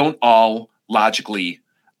don't all logically,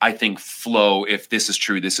 I think, flow. If this is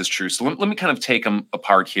true, this is true. So let me kind of take them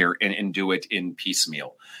apart here and do it in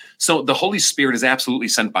piecemeal. So the Holy Spirit is absolutely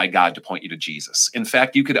sent by God to point you to Jesus. In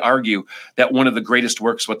fact, you could argue that one of the greatest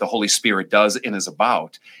works what the Holy Spirit does and is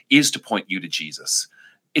about is to point you to Jesus.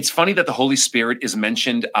 It's funny that the Holy Spirit is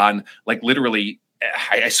mentioned on, like, literally,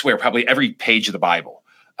 I swear, probably every page of the Bible,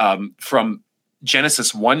 from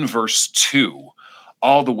Genesis 1 verse 2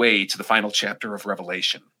 all the way to the final chapter of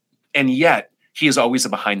Revelation. And yet he is always a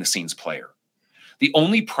behind the scenes player. The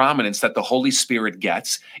only prominence that the Holy Spirit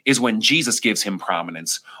gets is when Jesus gives him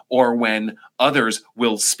prominence, or when others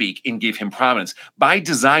will speak and give him prominence. By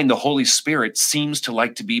design, the Holy Spirit seems to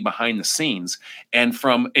like to be behind the scenes. And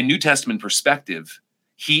from a New Testament perspective,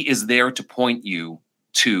 he is there to point you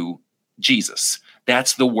to Jesus.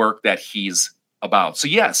 That's the work that he's about. So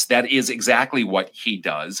yes, that is exactly what he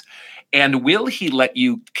does. And will he let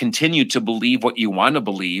you continue to believe what you want to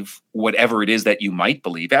believe, whatever it is that you might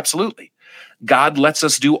believe? Absolutely. God lets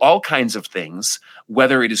us do all kinds of things,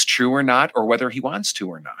 whether it is true or not, or whether he wants to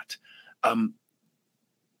or not.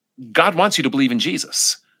 God wants you to believe in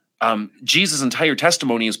Jesus. Jesus' entire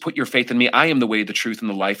testimony is, put your faith in me. I am the way, the truth, and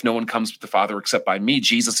the life. No one comes to the Father except by me.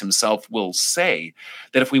 Jesus himself will say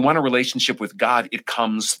that if we want a relationship with God, it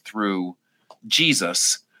comes through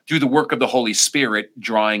Jesus, through the work of the Holy Spirit,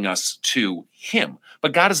 drawing us to him.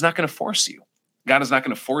 But God is not going to force you. God is not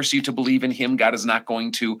going to force you to believe in him. God is not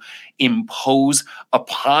going to impose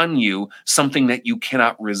upon you something that you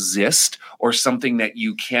cannot resist or something that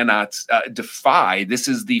you cannot defy. This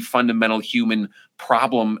is the fundamental human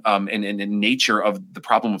problem and nature of the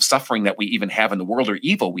problem of suffering that we even have in the world, or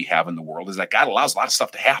evil we have in the world, is that God allows a lot of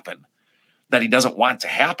stuff to happen that he doesn't want to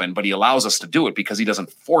happen, but he allows us to do it because he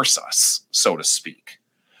doesn't force us, so to speak.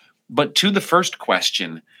 But to the first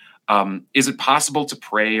question, is it possible to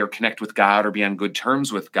pray or connect with God or be on good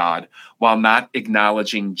terms with God while not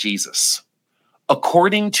acknowledging Jesus?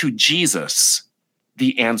 According to Jesus,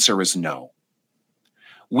 the answer is no.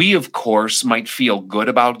 We, of course, might feel good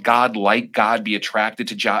about God, like God, be attracted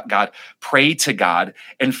to God, pray to God,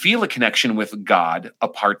 and feel a connection with God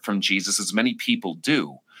apart from Jesus, as many people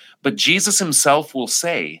do. But Jesus himself will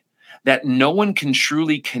say that no one can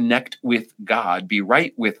truly connect with God, be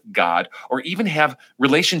right with God, or even have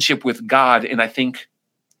relationship with God. And I think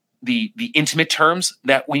the intimate terms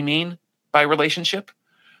that we mean by relationship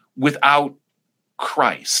without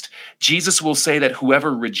Christ. Jesus will say that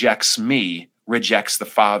whoever rejects me rejects the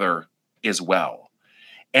Father as well.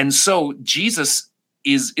 And so Jesus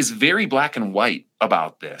is very black and white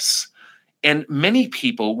about this. And many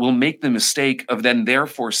people will make the mistake of then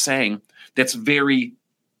therefore saying that's very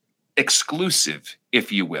exclusive,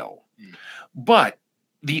 if you will. But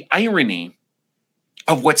the irony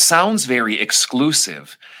of what sounds very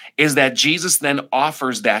exclusive is that Jesus then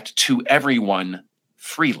offers that to everyone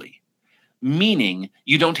freely. Meaning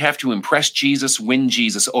you don't have to impress Jesus, win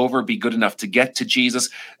Jesus over, be good enough to get to Jesus,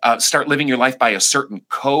 start living your life by a certain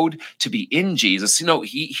code to be in Jesus. You know,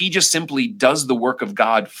 he just simply does the work of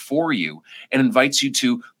God for you and invites you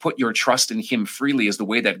to put your trust in him freely as the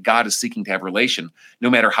way that God is seeking to have relation, no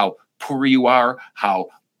matter how poor you are,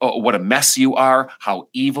 what a mess you are, how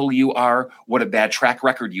evil you are, what a bad track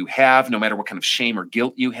record you have, no matter what kind of shame or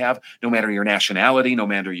guilt you have, no matter your nationality, no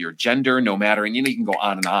matter your gender, no matter, and you can go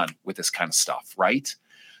on and on with this kind of stuff, right?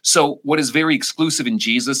 So what is very exclusive in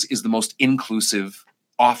Jesus is the most inclusive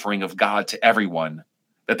offering of God to everyone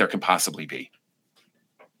that there can possibly be.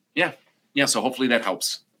 Yeah. So hopefully that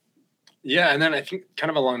helps. Yeah, and then I think kind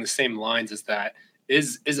of along the same lines is that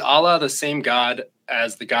is Allah the same God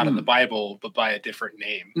as the God of the Bible, but by a different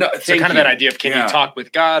name? No, so kind of that idea of can you talk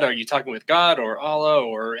with God? Are you talking with God or Allah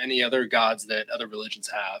or any other gods that other religions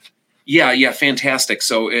have? Yeah, fantastic.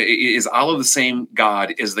 So is Allah the same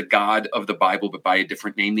God as the God of the Bible, but by a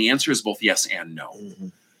different name? The answer is both yes and no. Mm-hmm.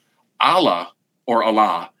 Allah or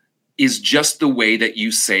Allah is just the way that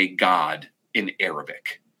you say God in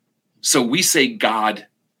Arabic. So we say God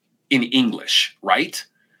in English, right?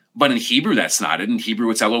 But in Hebrew, that's not it. In Hebrew,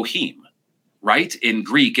 it's Elohim, right? In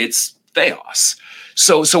Greek, it's Theos.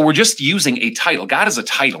 So we're just using a title. God is a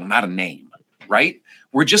title, not a name, right?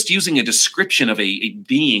 We're just using a description of a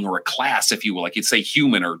being or a class, if you will, like you'd say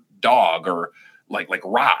human or dog or like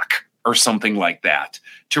rock or something like that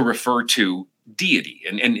to refer to deity.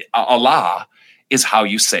 And Allah is how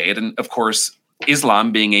you say it. And of course,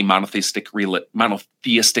 Islam being a monotheistic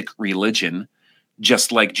religion,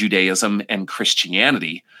 just like Judaism and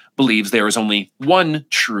Christianity, believes there is only one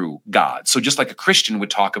true God. So just like a Christian would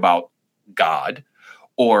talk about God,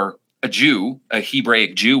 or a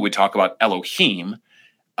Hebraic Jew would talk about Elohim,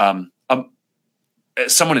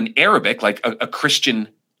 someone in Arabic, like a Christian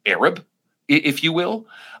Arab, if you will,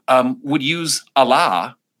 would use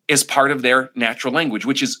Allah as part of their natural language,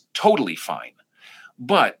 which is totally fine.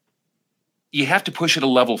 But you have to push it a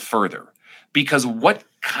level further, because what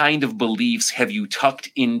kind of beliefs have you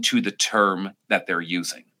tucked into the term that they're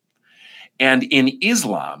using? And in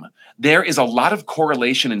Islam, there is a lot of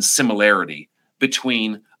correlation and similarity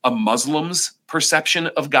between a Muslim's perception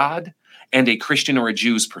of God and a Christian or a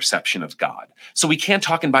Jew's perception of God. So we can't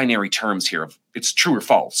talk in binary terms here of it's true or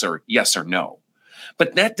false or yes or no.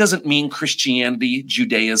 But that doesn't mean Christianity,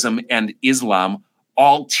 Judaism, and Islam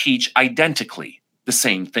all teach identically the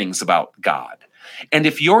same things about God. And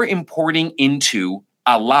if you're importing into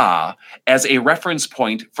Allah as a reference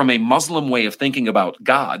point from a Muslim way of thinking about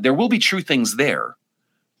God, there will be true things there,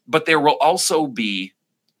 but there will also be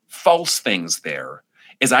false things there,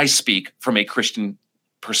 as I speak from a Christian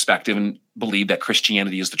perspective and believe that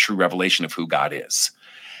Christianity is the true revelation of who God is.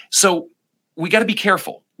 So we got to be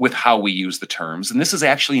careful with how we use the terms. And this is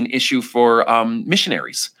actually an issue for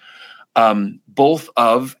missionaries, both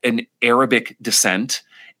of an Arabic descent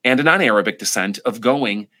and a non-Arabic descent, of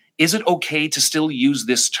going, is it okay to still use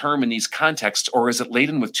this term in these contexts, or is it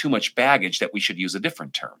laden with too much baggage that we should use a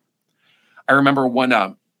different term? I remember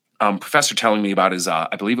one professor telling me about his,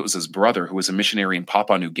 I believe it was his brother, who was a missionary in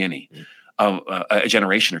Papua New Guinea a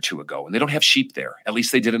generation or two ago. And they don't have sheep there. At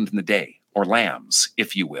least they didn't in the day, or lambs,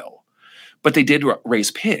 if you will. But they did raise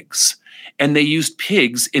pigs. And they used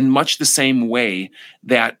pigs in much the same way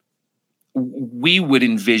that we would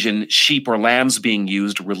envision sheep or lambs being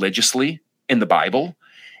used religiously in the Bible.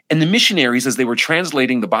 And the missionaries, as they were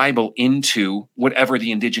translating the Bible into whatever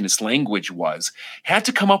the indigenous language was, had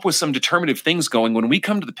to come up with some determinative things going. When we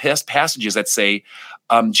come to the passages that say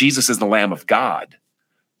Jesus is the Lamb of God,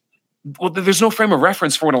 well, there's no frame of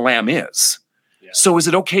reference for what a lamb is. Yeah. So is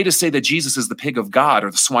it okay to say that Jesus is the pig of God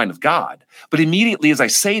or the swine of God? But immediately as I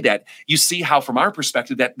say that, you see how from our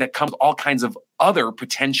perspective that comes all kinds of other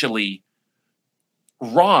potentially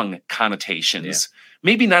wrong connotations.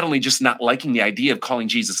 Maybe not only just not liking the idea of calling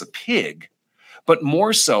Jesus a pig, but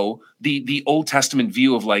more so the Old Testament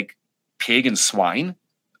view of like pig and swine,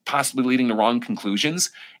 possibly leading to wrong conclusions.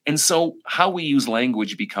 And so how we use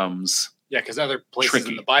language becomes because other places tricky.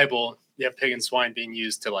 in the Bible, you have pig and swine being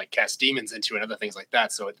used to like cast demons into and other things like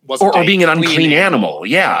that. So it wasn't or being an unclean animal.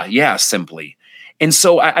 Yeah, simply. And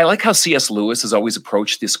so I like how C.S. Lewis has always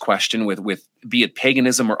approached this question with be it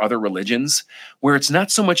paganism or other religions, where it's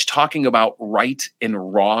not so much talking about right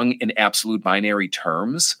and wrong in absolute binary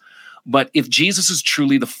terms, but if Jesus is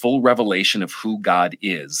truly the full revelation of who God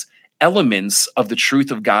is, elements of the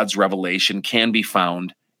truth of God's revelation can be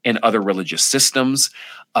found in other religious systems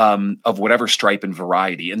of whatever stripe and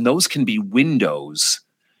variety. And those can be windows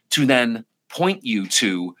to then point you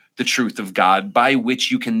to the truth of God, by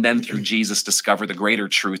which you can then through Jesus discover the greater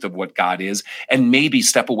truth of what God is, and maybe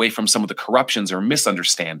step away from some of the corruptions or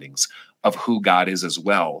misunderstandings of who God is as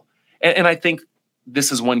well. And I think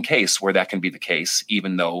this is one case where that can be the case,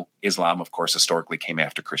 even though Islam, of course, historically came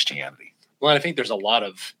after Christianity. Well, I think there's a lot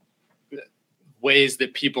of ways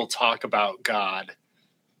that people talk about God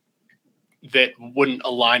that wouldn't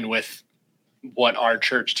align with what our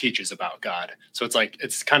church teaches about God. So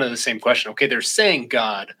it's kind of the same question. Okay, they're saying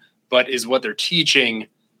God, but is what they're teaching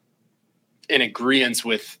in agreement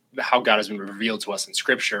with how God has been revealed to us in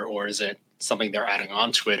Scripture, or is it something they're adding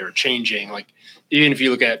on to it or changing? Like, even if you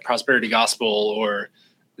look at prosperity gospel, or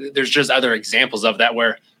there's just other examples of that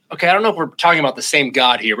where, okay, I don't know if we're talking about the same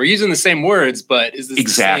God here. We're using the same words, but is this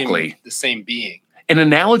exactly the same being? An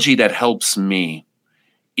analogy that helps me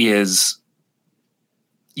is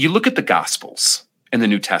you look at the Gospels in the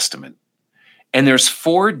New Testament, and there's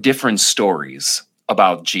 4 different stories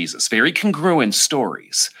about Jesus, very congruent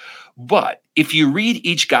stories. But if you read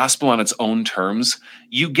each gospel on its own terms,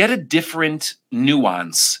 you get a different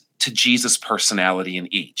nuance to Jesus' personality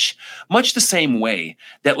in each. Much the same way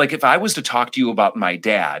that, like, if I was to talk to you about my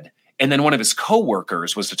dad, and then one of his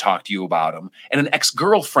coworkers was to talk to you about him, and an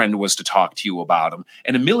ex-girlfriend was to talk to you about him,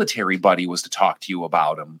 and a military buddy was to talk to you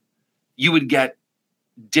about him, you would get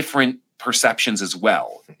different perceptions as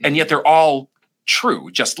well. And yet they're all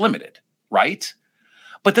true, just limited, right?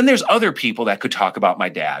 But then there's other people that could talk about my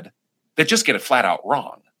dad that just get it flat out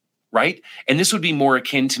wrong, right? And this would be more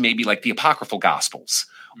akin to maybe like the apocryphal gospels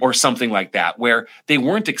or something like that, where they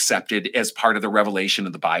weren't accepted as part of the revelation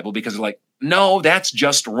of the Bible because they're like, no, that's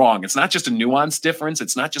just wrong. It's not just a nuance difference.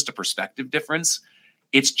 It's not just a perspective difference.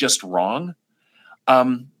 It's just wrong.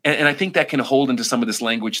 And I think that can hold into some of this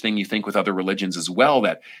language thing you think with other religions as well,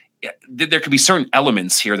 that there could be certain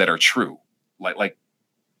elements here that are true. Like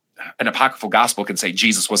an apocryphal gospel can say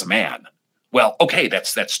Jesus was a man. Well, okay,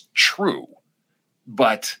 that's true.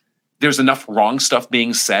 But there's enough wrong stuff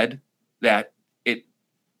being said that it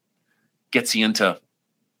gets you into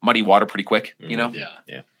muddy water pretty quick, you know?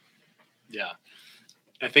 Yeah.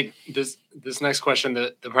 I think this next question,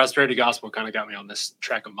 the prosperity gospel kind of got me on this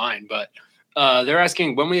track of mine, but they're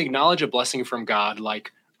asking, when we acknowledge a blessing from God,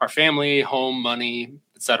 like our family, home, money,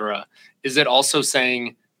 etc., is it also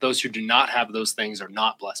saying those who do not have those things are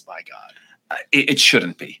not blessed by God? It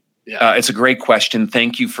shouldn't be. Yeah. It's a great question.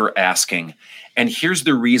 Thank you for asking. And here's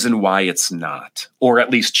the reason why it's not, or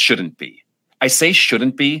at least shouldn't be. I say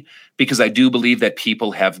shouldn't be because I do believe that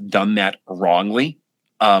people have done that wrongly,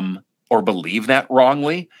 or believe that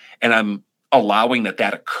wrongly. And I'm allowing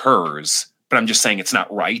that occurs, but I'm just saying it's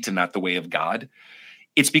not right and not the way of God.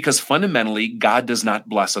 It's because fundamentally, God does not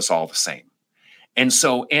bless us all the same. And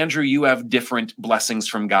so, Andrew, you have different blessings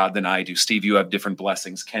from God than I do. Steve, you have different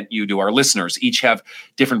blessings. Kent, you do. Our listeners each have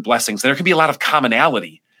different blessings. There can be a lot of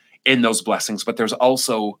commonality in those blessings, but there's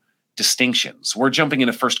also distinctions. We're jumping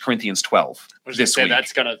into 1 Corinthians 12 this week.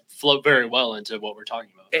 That's going to float very well into what we're talking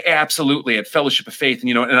about. Absolutely, at Fellowship of Faith.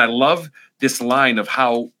 And, and I love this line of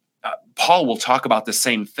how Paul will talk about the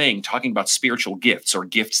same thing, talking about spiritual gifts or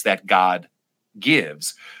gifts that God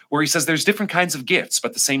gives, where he says there's different kinds of gifts,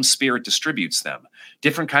 but the same Spirit distributes them.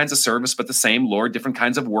 Different kinds of service, but the same Lord. Different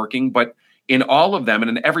kinds of working, but in all of them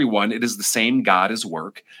and in everyone, it is the same God as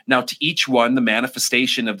work. Now, to each one, the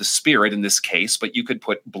manifestation of the Spirit in this case, but you could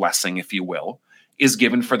put blessing, if you will, is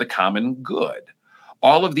given for the common good.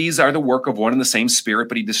 All of these are the work of one and the same Spirit,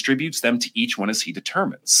 but he distributes them to each one as he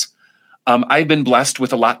determines. I've been blessed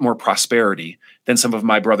with a lot more prosperity than some of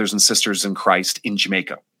my brothers and sisters in Christ in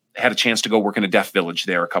Jamaica. I had a chance to go work in a deaf village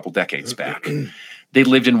there a couple decades back. They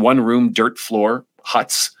lived in one-room, dirt floor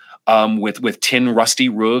huts with tin rusty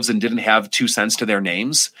roofs and didn't have 2 cents to their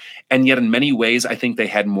names. And yet in many ways, I think they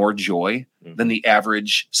had more joy than the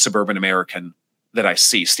average suburban American that I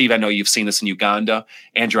see. Steve, I know you've seen this in Uganda.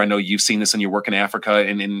 Andrew, I know you've seen this in your work in Africa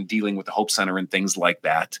and in dealing with the Hope Center and things like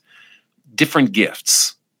that. Different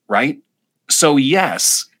gifts, right? So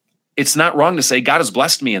yes, it's not wrong to say God has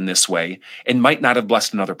blessed me in this way and might not have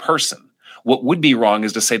blessed another person. What would be wrong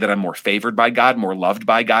is to say that I'm more favored by God, more loved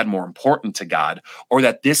by God, more important to God, or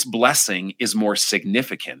that this blessing is more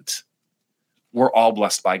significant. We're all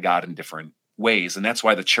blessed by God in different ways. And that's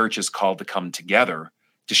why the church is called to come together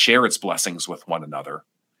to share its blessings with one another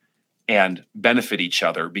and benefit each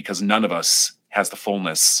other, because none of us has the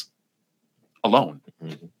fullness alone.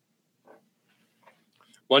 Mm-hmm.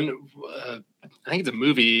 One, I think it's a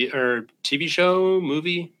movie or TV show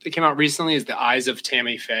movie that came out recently is The Eyes of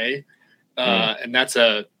Tammy Faye. And that's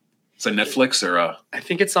it's a Netflix or I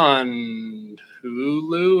think it's on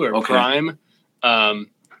Hulu or Okay. Prime.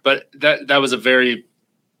 But that was a very,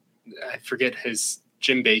 I forget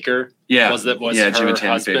Jim Baker. yeah, Was Jim her and Tammy Faye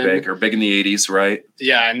husband. Baker, big in the 80s, right?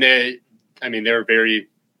 Yeah. And they were very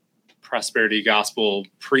prosperity gospel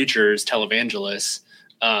preachers, televangelists.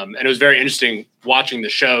 And it was very interesting watching the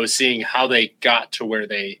show, seeing how they got to where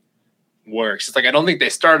they were. 'Cause it's like, I don't think they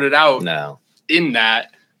started out No. in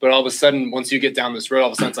that, but all of a sudden, once you get down this road, all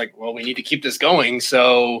of a sudden it's like, well, we need to keep this going.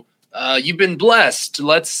 So you've been blessed.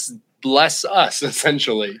 Let's bless us,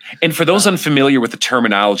 essentially. And for those unfamiliar with the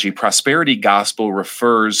terminology, prosperity gospel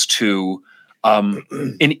refers to an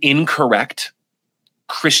incorrect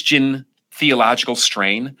Christian theological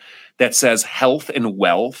strain that says health and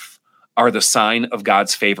wealth are the sign of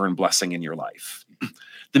God's favor and blessing in your life.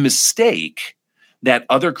 The mistake that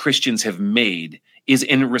other Christians have made is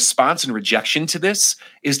in response and rejection to this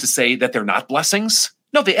is to say that they're not blessings.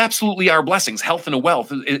 No, they absolutely are blessings. Health and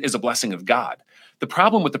wealth is a blessing of God. The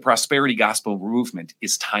problem with the prosperity gospel movement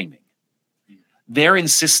is timing. They're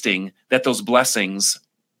insisting that those blessings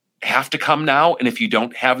have to come now, and if you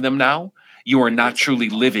don't have them now, you are not truly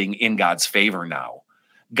living in God's favor now.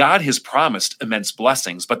 God has promised immense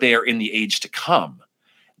blessings, but they are in the age to come.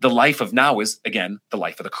 The life of now is, again, the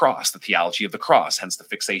life of the cross, the theology of the cross, hence the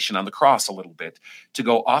fixation on the cross a little bit. To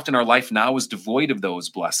go, often our life now is devoid of those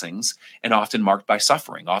blessings and often marked by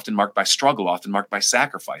suffering, often marked by struggle, often marked by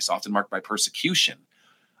sacrifice, often marked by persecution.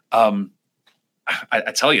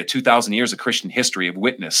 I tell you, 2,000 years of Christian history have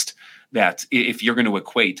witnessed that if you're going to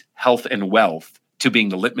equate health and wealth to being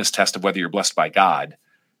the litmus test of whether you're blessed by God,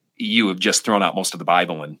 you have just thrown out most of the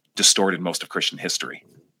Bible and distorted most of Christian history.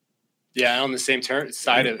 Yeah, on the same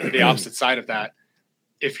side of the opposite side of that,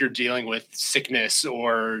 if you're dealing with sickness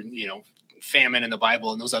or famine in the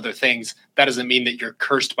Bible and those other things, that doesn't mean that you're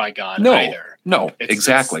cursed by God either. No,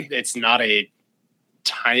 exactly. It's not a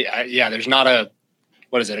there's not a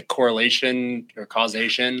a correlation or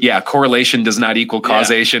causation? Yeah, correlation does not equal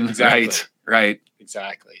causation. Exactly. Right.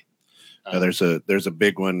 Exactly. There's a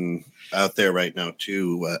big one out there right now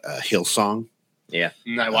too. Hillsong. Yeah,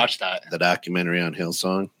 I watched that. The documentary on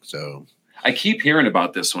Hillsong. So I keep hearing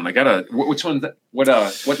about this one. I gotta. Which one? What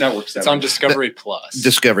network's that? It's on Discovery Plus.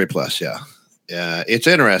 Discovery Plus. Yeah, it's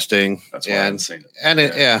interesting. That's why I haven't seen it. And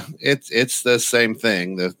it's the same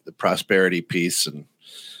thing. The prosperity piece and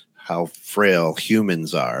how frail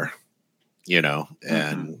humans are,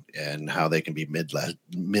 and how they can be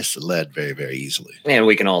misled very, very easily. and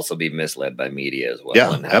we can also be misled by media as well,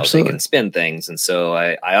 Yeah, and how absolutely. they can spin things. And so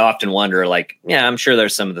I often wonder, I'm sure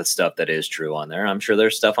there's some of the stuff that is true on there. I'm sure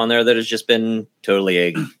there's stuff on there that has just been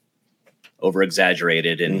totally over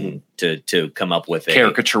exaggerated and to come up with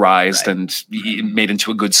Caricaturized Right. and made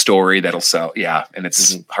into a good story that'll sell. Yeah, and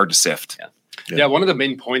it's hard to sift. Yeah, one of the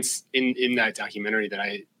main points in that documentary that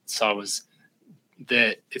I saw was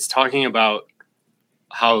that it's talking about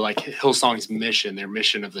how Hillsong's mission, their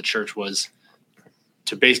mission of the church was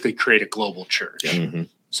to basically create a global church. Mhm.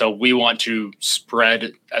 So we want to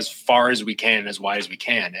spread as far as we can, as wide as we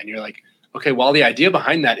can. And you're like, okay, well, the idea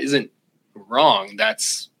behind that isn't wrong.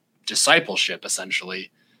 That's discipleship,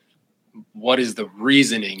 essentially. What is the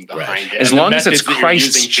reasoning behind it? As And the long as it's methods that you're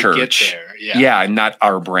Christ's using to get church. there. Yeah, and not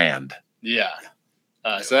our brand. Yeah.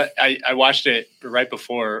 So I watched it right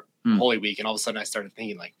before Hmm. Holy Week, and all of a sudden I started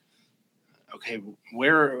thinking okay,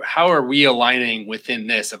 how are we aligning within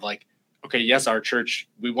this of okay, yes, our church,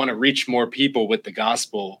 we want to reach more people with the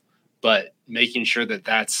gospel, but making sure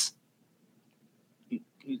that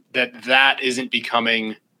isn't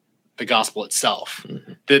becoming the gospel itself.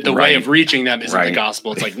 The way of reaching them isn't the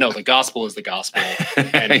gospel. It's no, the gospel is the gospel.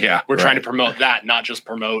 And we're trying to promote that, not just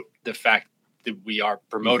promote the fact that we are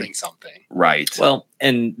promoting something. Right. Well,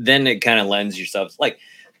 and then it kind of lends yourself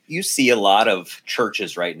you see a lot of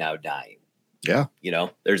churches right now dying. Yeah.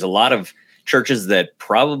 There's a lot of churches that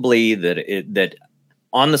probably that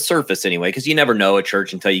on the surface anyway, because you never know a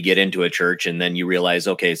church until you get into a church and then you realize,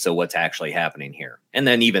 okay, so what's actually happening here? And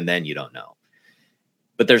then even then you don't know.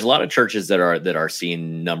 But there's a lot of churches that are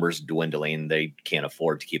seeing numbers dwindling. They can't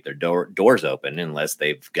afford to keep their doors open unless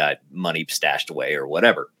they've got money stashed away or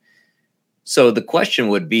whatever. So the question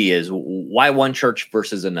would be is why one church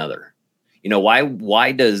versus another?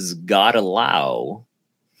 Why does God allow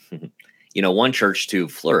one church to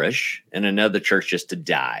flourish and another church just to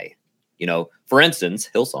die? For instance,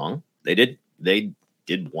 Hillsong, they did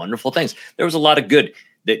wonderful things. There was a lot of good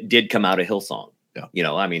that did come out of Hillsong.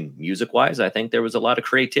 Yeah. Music wise, I think there was a lot of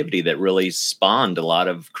creativity that really spawned a lot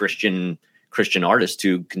of Christian artists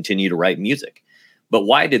to continue to write music. But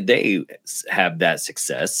why did they have that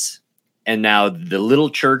success? And now the little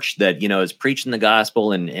church that, is preaching the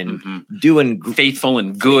gospel and doing faithful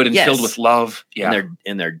and good and filled with love. Yeah.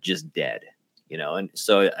 And they're just dead, and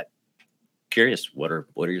so curious, what are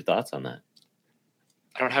your thoughts on that?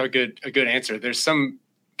 I don't have a good answer. There's some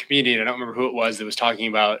comedian, I don't remember who it was, that was talking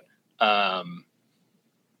about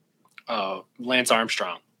Lance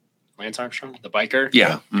Armstrong, the biker.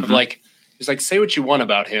 Yeah. Of he's like, say what you want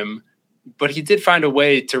about him, but he did find a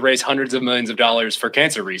way to raise hundreds of millions of dollars for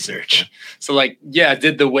cancer research. So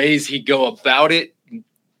did the ways he go about it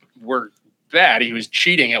were bad? He was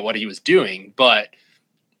cheating at what he was doing, but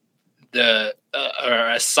the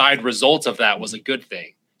a side result of that was a good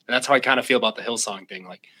thing. And that's how I kind of feel about the Hillsong thing.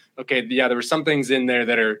 There were some things in there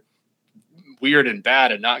that are weird and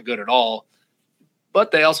bad and not good at all,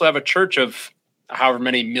 but they also have a church of however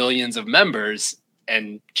many millions of members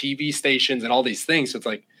and TV stations and all these things. So it's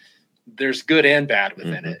there's good and bad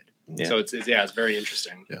within it. Yeah. So it's very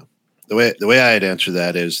interesting. Yeah. The way I'd answer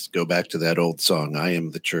that is go back to that old song, I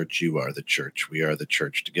am the church, you are the church, we are the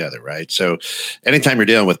church together, right? So anytime you're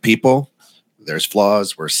dealing with people, there's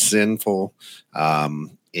flaws, we're sinful,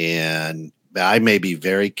 and I may be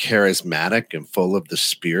very charismatic and full of the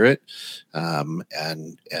Spirit, and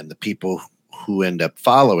the people who end up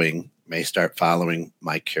following may start following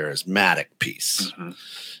my charismatic piece. Mm-hmm.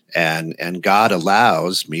 And God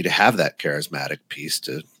allows me to have that charismatic piece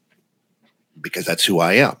because that's who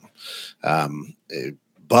I am.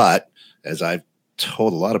 But as I've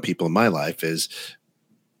told a lot of people in my life is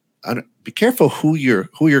be careful who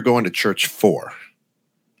you're going to church for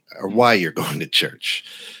or why you're going to church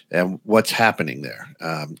and what's happening there.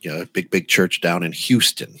 A big church down in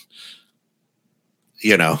Houston,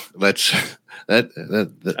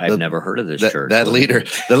 I've never heard of this church.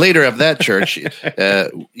 The leader of that church,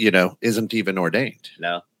 isn't even ordained.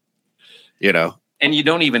 No. And you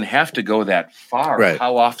don't even have to go that far. Right.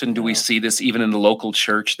 How often do we see this even in the local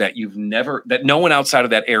church that that no one outside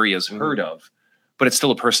of that area has heard of, but it's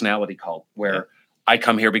still a personality cult where I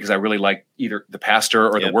come here because I really like either the pastor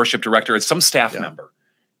or the worship director. It's some staff member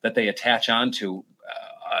that they attach onto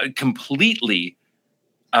completely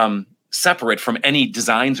separate from any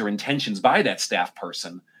designs or intentions by that staff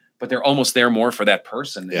person, but they're almost there more for that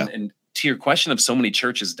person. Yeah. And to your question of so many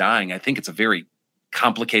churches dying, I think it's a very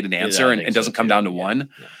complicated answer and doesn't come down to one.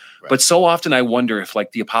 Yeah. Right. But so often I wonder if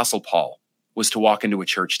the Apostle Paul was to walk into a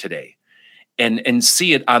church today and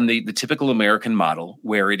see it on the typical American model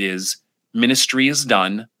where it is ministry is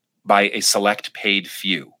done by a select paid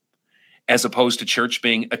few, as opposed to church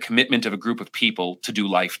being a commitment of a group of people to do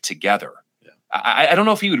life together. I don't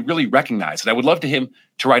know if he would really recognize it. I would love to him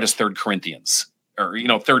to write us 3rd Corinthians or,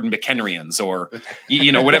 3rd McHenryans or,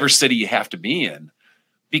 whatever city you have to be in.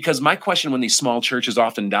 Because my question when these small churches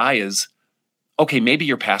often die is, okay, maybe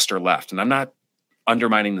your pastor left, and I'm not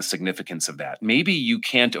undermining the significance of that. Maybe you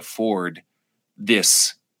can't afford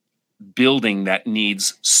this building that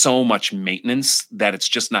needs so much maintenance that it's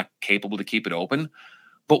just not capable to keep it open.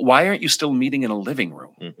 But why aren't you still meeting in a living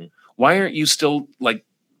room? Mm-hmm. Why aren't you still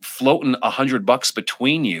floating $100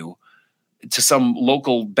 between you to some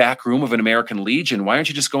local back room of an American Legion? Why aren't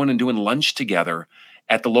you just going and doing lunch together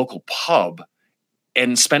at the local pub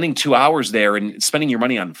and spending 2 hours there and spending your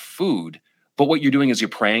money on food? But what you're doing is you're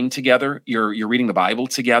praying together, you're reading the Bible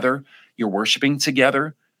together, you're worshiping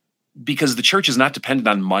together, because the church is not dependent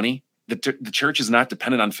on money. The church is not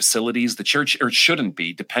dependent on facilities. The church, or shouldn't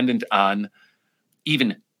be, dependent on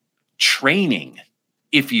even training,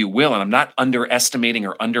 if you will. And I'm not underestimating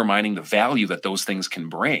or undermining the value that those things can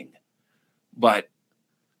bring. But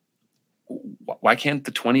why can't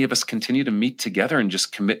the 20 of us continue to meet together and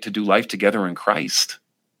just commit to do life together in Christ?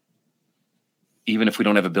 Even if we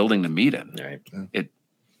don't have a building to meet in. Right.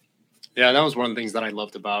 That was one of the things that I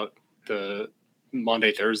loved about the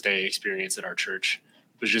Monday, Thursday experience at our church,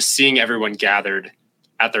 was just seeing everyone gathered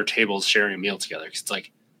at their tables sharing a meal together. 'Cause it's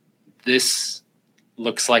like, this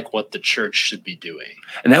looks like what the church should be doing.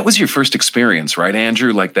 And that was your first experience, right,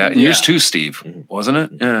 Andrew? Like that. And Yeah. yours too, Steve, wasn't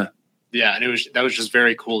it? Yeah. Yeah, and that was just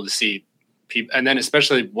very cool to see people. And then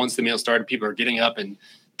especially once the meal started, people are getting up and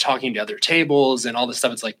talking to other tables and all this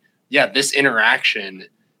stuff. It's like, yeah, this interaction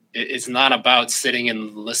is not about sitting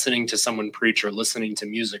and listening to someone preach or listening to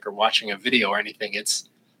music or watching a video or anything. It's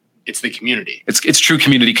the community. It's true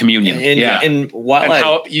community communion. And while And I,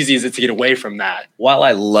 how easy is it to get away from that? while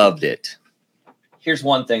I loved it, here's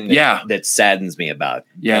one thing that, Yeah. that saddens me about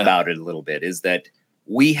it a little bit is that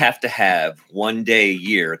we have to have one day a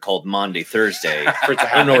year called Maundy Thursday For it to in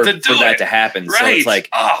happen. order To do for that it. to happen. So Right. it's like,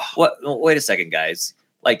 Oh. what? Wait a second, guys.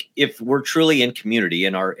 Like, if we're truly in community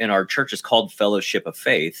and our church is called Fellowship of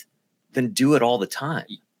Faith, then do it all the time.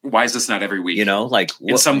 Why is this not every week? You know, like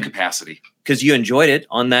in some capacity. because you enjoyed it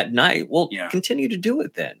on that night. Well, Yeah. continue to do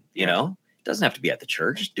it then. You Yeah. know, it doesn't have to be at the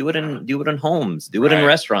church. Do it in homes. Do it in Right.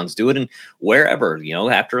 restaurants. Do it in wherever. You know,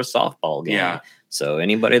 after a softball game. Yeah. So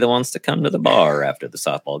anybody that wants to come to the bar after the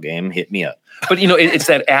softball game, hit me up. But it's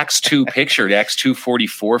that Acts 2 picture, Acts 2,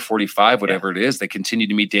 44, 45, whatever it is. They continue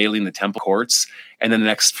to meet daily in the temple courts. And then the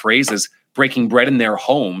next phrase is breaking bread in their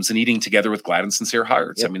homes and eating together with glad and sincere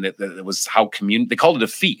hearts. Yep. I mean, that was how they called it a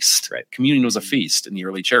feast. Right. Communion was a feast in the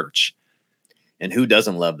early church. And who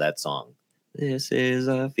doesn't love that song? This is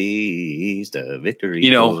a feast of victory.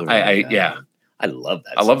 You know, goes I around. yeah. I love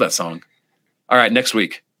that. I love that song. All right, next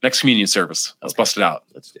week, next communion service. Let's bust it out.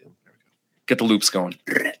 Let's do Get the loops going.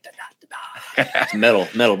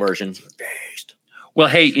 metal version. Well,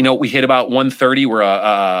 hey, we hit about 1:30. We're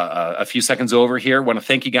a few seconds over here. Want to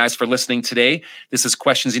thank you guys for listening today. This is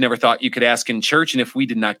Questions You Never Thought You Could Ask in Church. And if we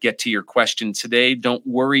did not get to your question today, don't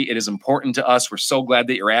worry. It is important to us. We're so glad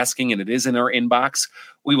that you're asking, and it is in our inbox.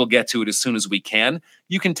 We will get to it as soon as we can.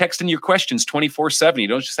 You can text in your questions 24/7. You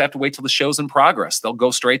don't just have to wait till the show's in progress. They'll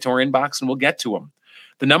go straight to our inbox, and we'll get to them.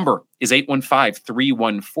 The number is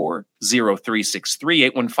 815-314-0363,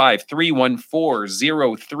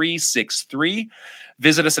 815-314-0363.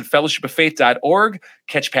 Visit us at fellowshipoffaith.org.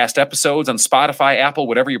 Catch past episodes on Spotify, Apple,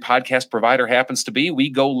 whatever your podcast provider happens to be. We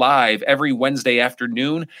go live every Wednesday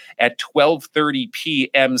afternoon at 12:30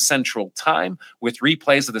 p.m. Central Time with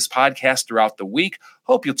replays of this podcast throughout the week.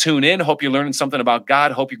 Hope you'll tune in. Hope you're learning something about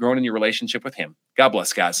God. Hope you're growing in your relationship with Him. God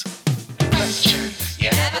bless, guys.